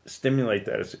sort of stimulate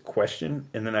that as a question,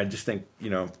 and then I just think,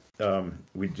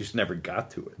 we just never got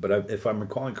to it. But if I'm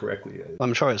recalling correctly,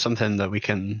 I'm sure it's something that we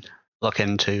can look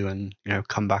into and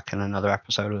come back in another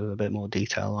episode with a bit more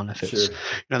detail on. If it's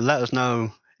let us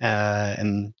know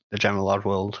in the General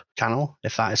Oddworld channel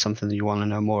if that is something that you want to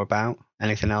know more about.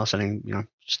 Anything else, any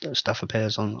stuff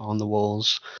appears on the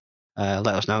walls, let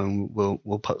us know and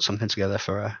we'll put something together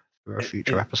for a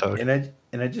future episode. And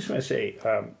I just want to say,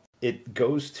 it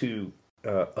goes to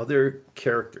other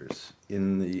characters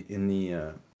in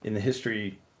the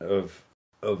history of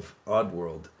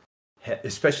Oddworld,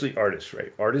 especially artists,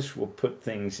 right? Artists will put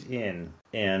things in,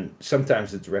 and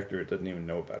sometimes the director doesn't even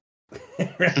know about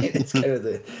it. Right? It's kind of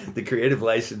the creative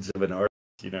license of an artist,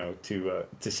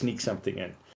 to sneak something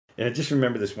in. And I just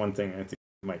remember this one thing. I think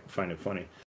you might find it funny.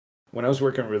 When I was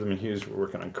working on Rhythm and Hues, we're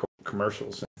working on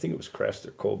commercials. I think it was Crest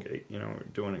or Colgate. We're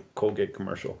doing a Colgate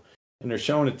commercial, and they're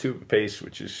showing a tube of paste,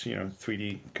 which is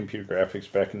 3D computer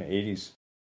graphics back in the 80s,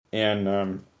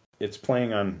 and it's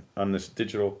playing on this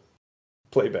digital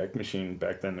playback machine.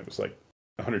 Back then, it was like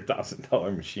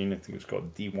 $100,000 machine. I think it was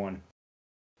called D1,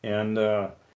 and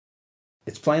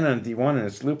it's playing on D1 and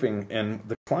it's looping. And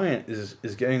the client is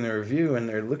getting the review, and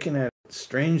they're looking at it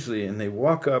strangely, and they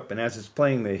walk up, and as it's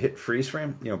playing, they hit freeze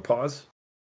frame, pause.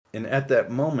 And at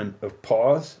that moment of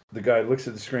pause, the guy looks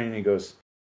at the screen and he goes,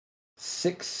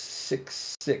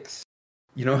 666.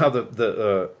 You know how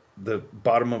the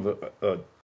bottom of a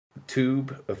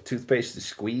tube of toothpaste is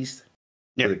squeezed?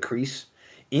 Yeah. The crease.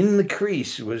 In the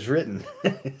crease was written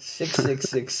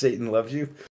 666 Satan loves you.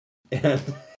 And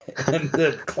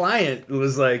the client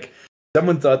was like,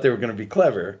 someone thought they were going to be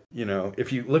clever.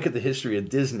 If you look at the history of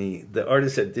Disney, the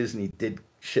artists at Disney did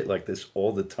shit like this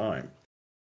all the time.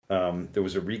 There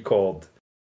was a recalled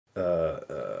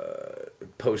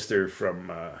poster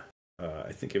from,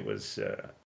 I think it was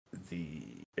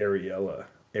the Ariel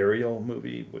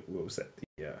movie. What was that?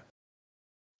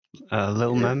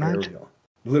 Little Mermaid? Ariel.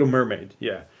 Little Mermaid,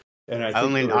 yeah. And I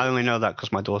only know that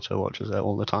because my daughter watches it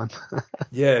all the time.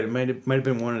 Yeah, it might have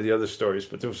been one of the other stories,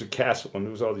 but there was a castle and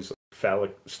there was all these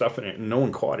phallic stuff in it, and no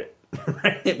one caught it.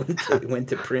 Right? It went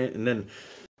to print, and then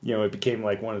it became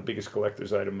like one of the biggest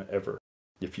collector's item ever.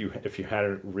 If you had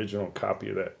an original copy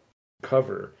of that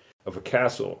cover of a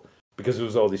castle, because there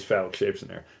was all these phallic shapes in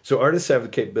there. So artists have the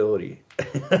capability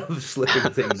of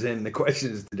slipping things in. The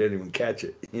question is, did anyone catch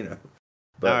it?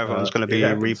 But now everyone's going to be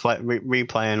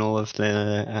replaying all of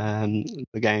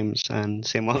the games and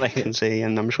seeing what they can see,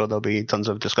 and I'm sure there'll be tons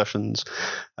of discussions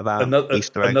about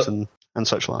Easter eggs and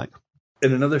such like.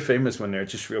 And another famous one there,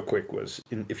 just real quick, was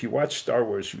if you watch Star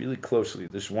Wars really closely,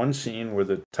 there's one scene where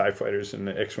the TIE fighters and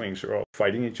the X-Wings are all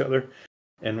fighting each other,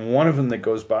 and one of them that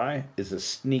goes by is a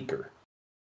sneaker.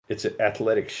 It's an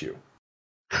athletic shoe.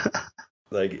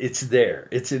 Like, it's there.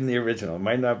 It's in the original. It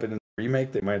might not have been in the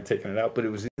remake. They might have taken it out, but it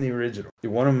was in the original.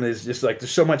 One of them is just like, there's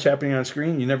so much happening on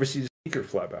screen, you never see the sneaker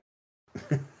fly by.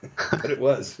 But it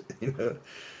was,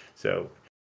 So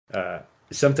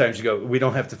sometimes you go, we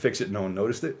don't have to fix it. No one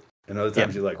noticed it. And other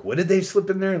times you're like, what did they slip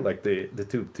in there? Like the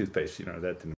toothpaste, that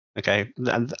didn't. Okay,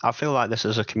 and I feel like this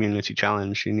is a community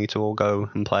challenge. You need to all go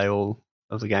and play all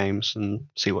of the games and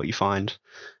see what you find,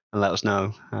 and let us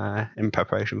know in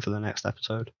preparation for the next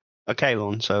episode. Okay,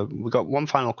 Lorne, so we've got one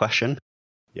final question.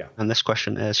 Yeah. And this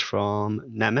question is from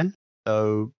Nemin.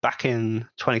 So back in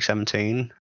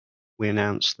 2017, we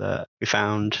announced that we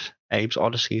found Abe's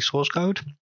Odyssey source code,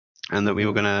 and that we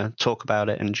were going to talk about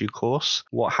it in due course.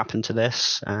 What happened to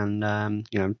this? And,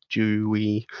 do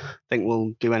we think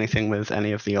we'll do anything with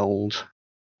any of the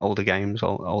older games,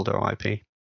 older IP?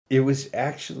 It was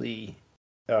actually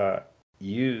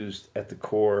used at the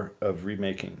core of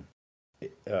remaking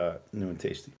new and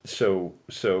tasty. So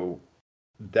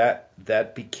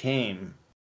that became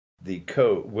the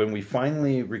code when we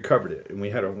finally recovered it, and we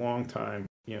had a long time,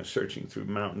 searching through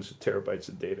mountains of terabytes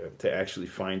of data to actually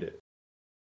find it.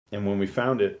 And when we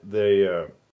found it,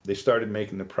 they started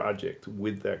making the project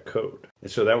with that code, and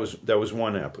so that was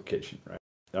one application, right?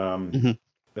 And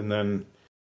then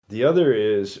the other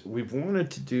is we've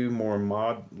wanted to do more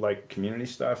mod like community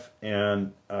stuff,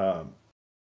 and the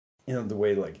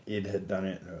way like id had done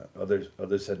it,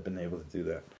 others had been able to do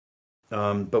that,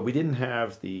 but we didn't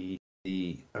have the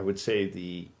I would say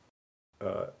the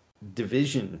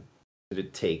division that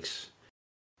it takes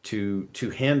to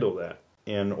handle that,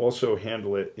 and also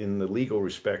handle it in the legal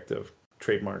respect of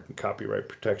trademark and copyright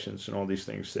protections and all these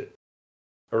things that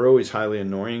are always highly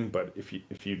annoying. But if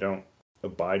you don't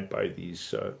abide by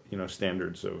these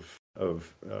standards of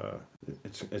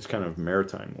it's kind of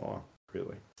maritime law,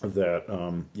 really, that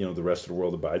the rest of the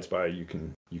world abides by, you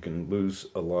can lose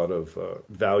a lot of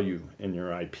value in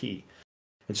your IP.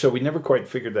 And so we never quite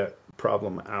figured that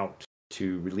problem out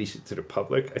to release it to the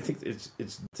public. I think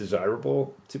it's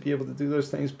desirable to be able to do those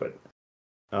things, but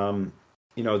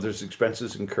there's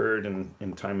expenses incurred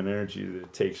and time and energy that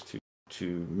it takes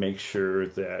to make sure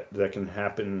that can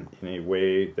happen in a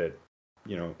way that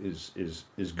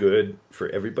is good for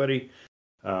everybody.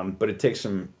 But it takes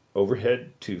some overhead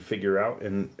to figure out,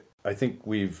 and I think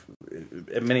we've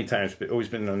at many times always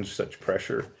been under such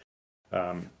pressure,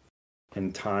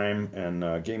 and time, and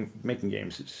making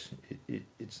games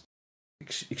it's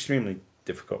extremely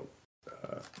difficult,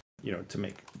 to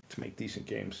make decent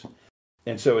games.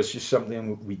 And so it's just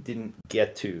something we didn't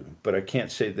get to, but I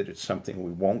can't say that it's something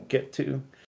we won't get to.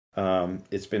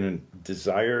 It's been a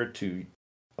desire to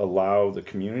allow the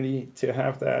community to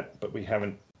have that, but we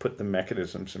haven't put the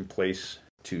mechanisms in place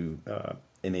to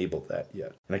enable that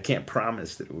yet. And I can't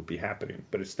promise that it would be happening,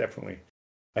 but it's definitely,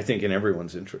 I think, in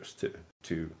everyone's interest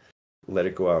to let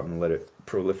it go out and let it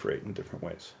proliferate in different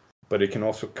ways. But it can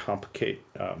also complicate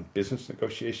business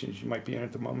negotiations you might be in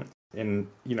at the moment, and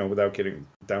without getting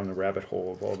down the rabbit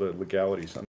hole of all the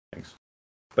legalities on things.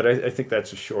 But I think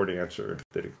that's a short answer,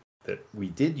 that we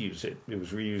did use it. It was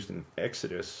reused in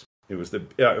Exodus. It was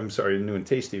New and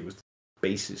Tasty. It was the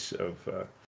basis of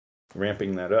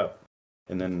ramping that up,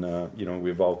 and then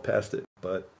we evolved past it.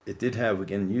 But it did have,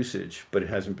 again, usage, but it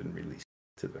hasn't been released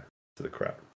to the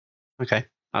crowd. Okay,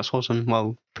 that's awesome.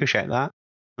 Well, appreciate that.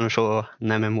 I'm sure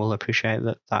Nemin will appreciate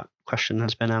that question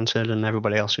has been answered, and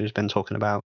everybody else who's been talking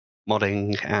about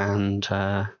modding and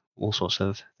all sorts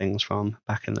of things from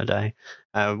back in the day.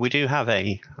 We do have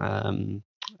a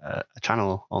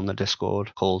channel on the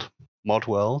Discord called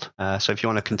Oddworld. So if you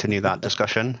want to continue that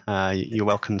discussion, you're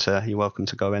welcome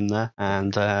to go in there,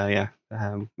 and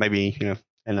maybe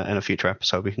in a future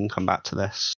episode we can come back to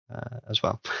this as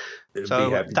well. Be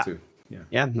happy to.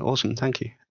 Yeah, awesome. Thank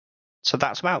you. So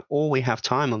that's about all we have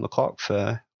time on the clock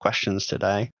for questions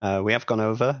today. We have gone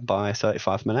over by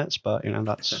 35 minutes, but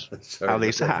that's how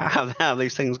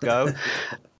these things go.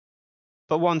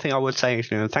 But one thing I would say is,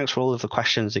 thanks for all of the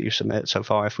questions that you submitted so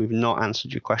far. If we've not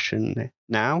answered your question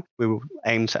now, we will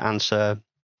aim to answer,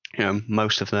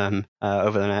 most of them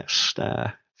over the next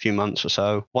few months or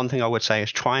so. One thing I would say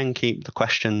is try and keep the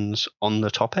questions on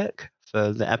the topic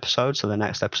for the episode. So the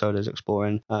next episode is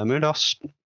exploring Mundos,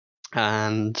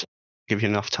 and give you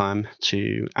enough time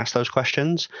to ask those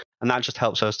questions. And that just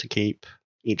helps us to keep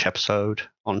each episode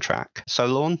on track. So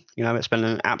Lorne, it's been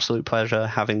an absolute pleasure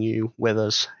having you with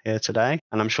us here today.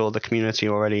 And I'm sure the community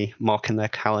are already marking their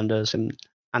calendars in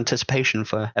anticipation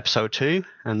for episode 2.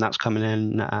 And that's coming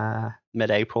in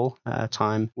mid-April.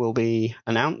 Time will be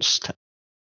announced.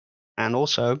 And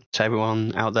also, to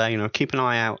everyone out there, keep an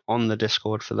eye out on the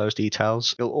Discord for those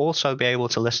details. You'll also be able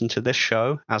to listen to this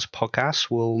show as a podcast.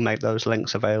 We'll make those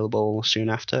links available soon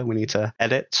after. We need to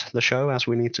edit the show, as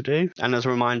we need to do. And as a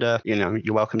reminder,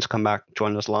 you're welcome to come back,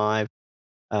 join us live.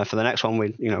 For the next one,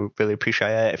 we really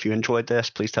appreciate it. If you enjoyed this,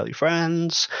 please tell your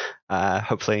friends.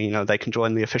 Hopefully, they can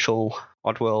join the official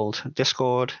Oddworld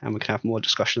Discord, and we can have more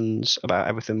discussions about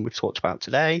everything we've talked about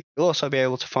today. You'll also be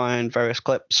able to find various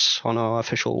clips on our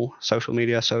official social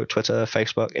media, so Twitter,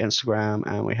 Facebook, Instagram,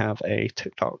 and we have a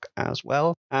TikTok as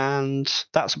well. And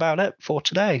that's about it for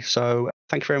today. So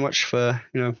thank you very much for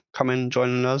coming,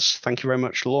 joining us. Thank you very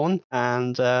much, Lorne,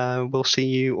 and we'll see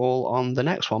you all on the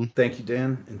next one. Thank you,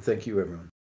 Dan, and thank you, everyone.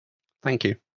 Thank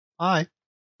you. Bye.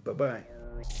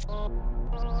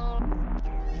 Bye-bye.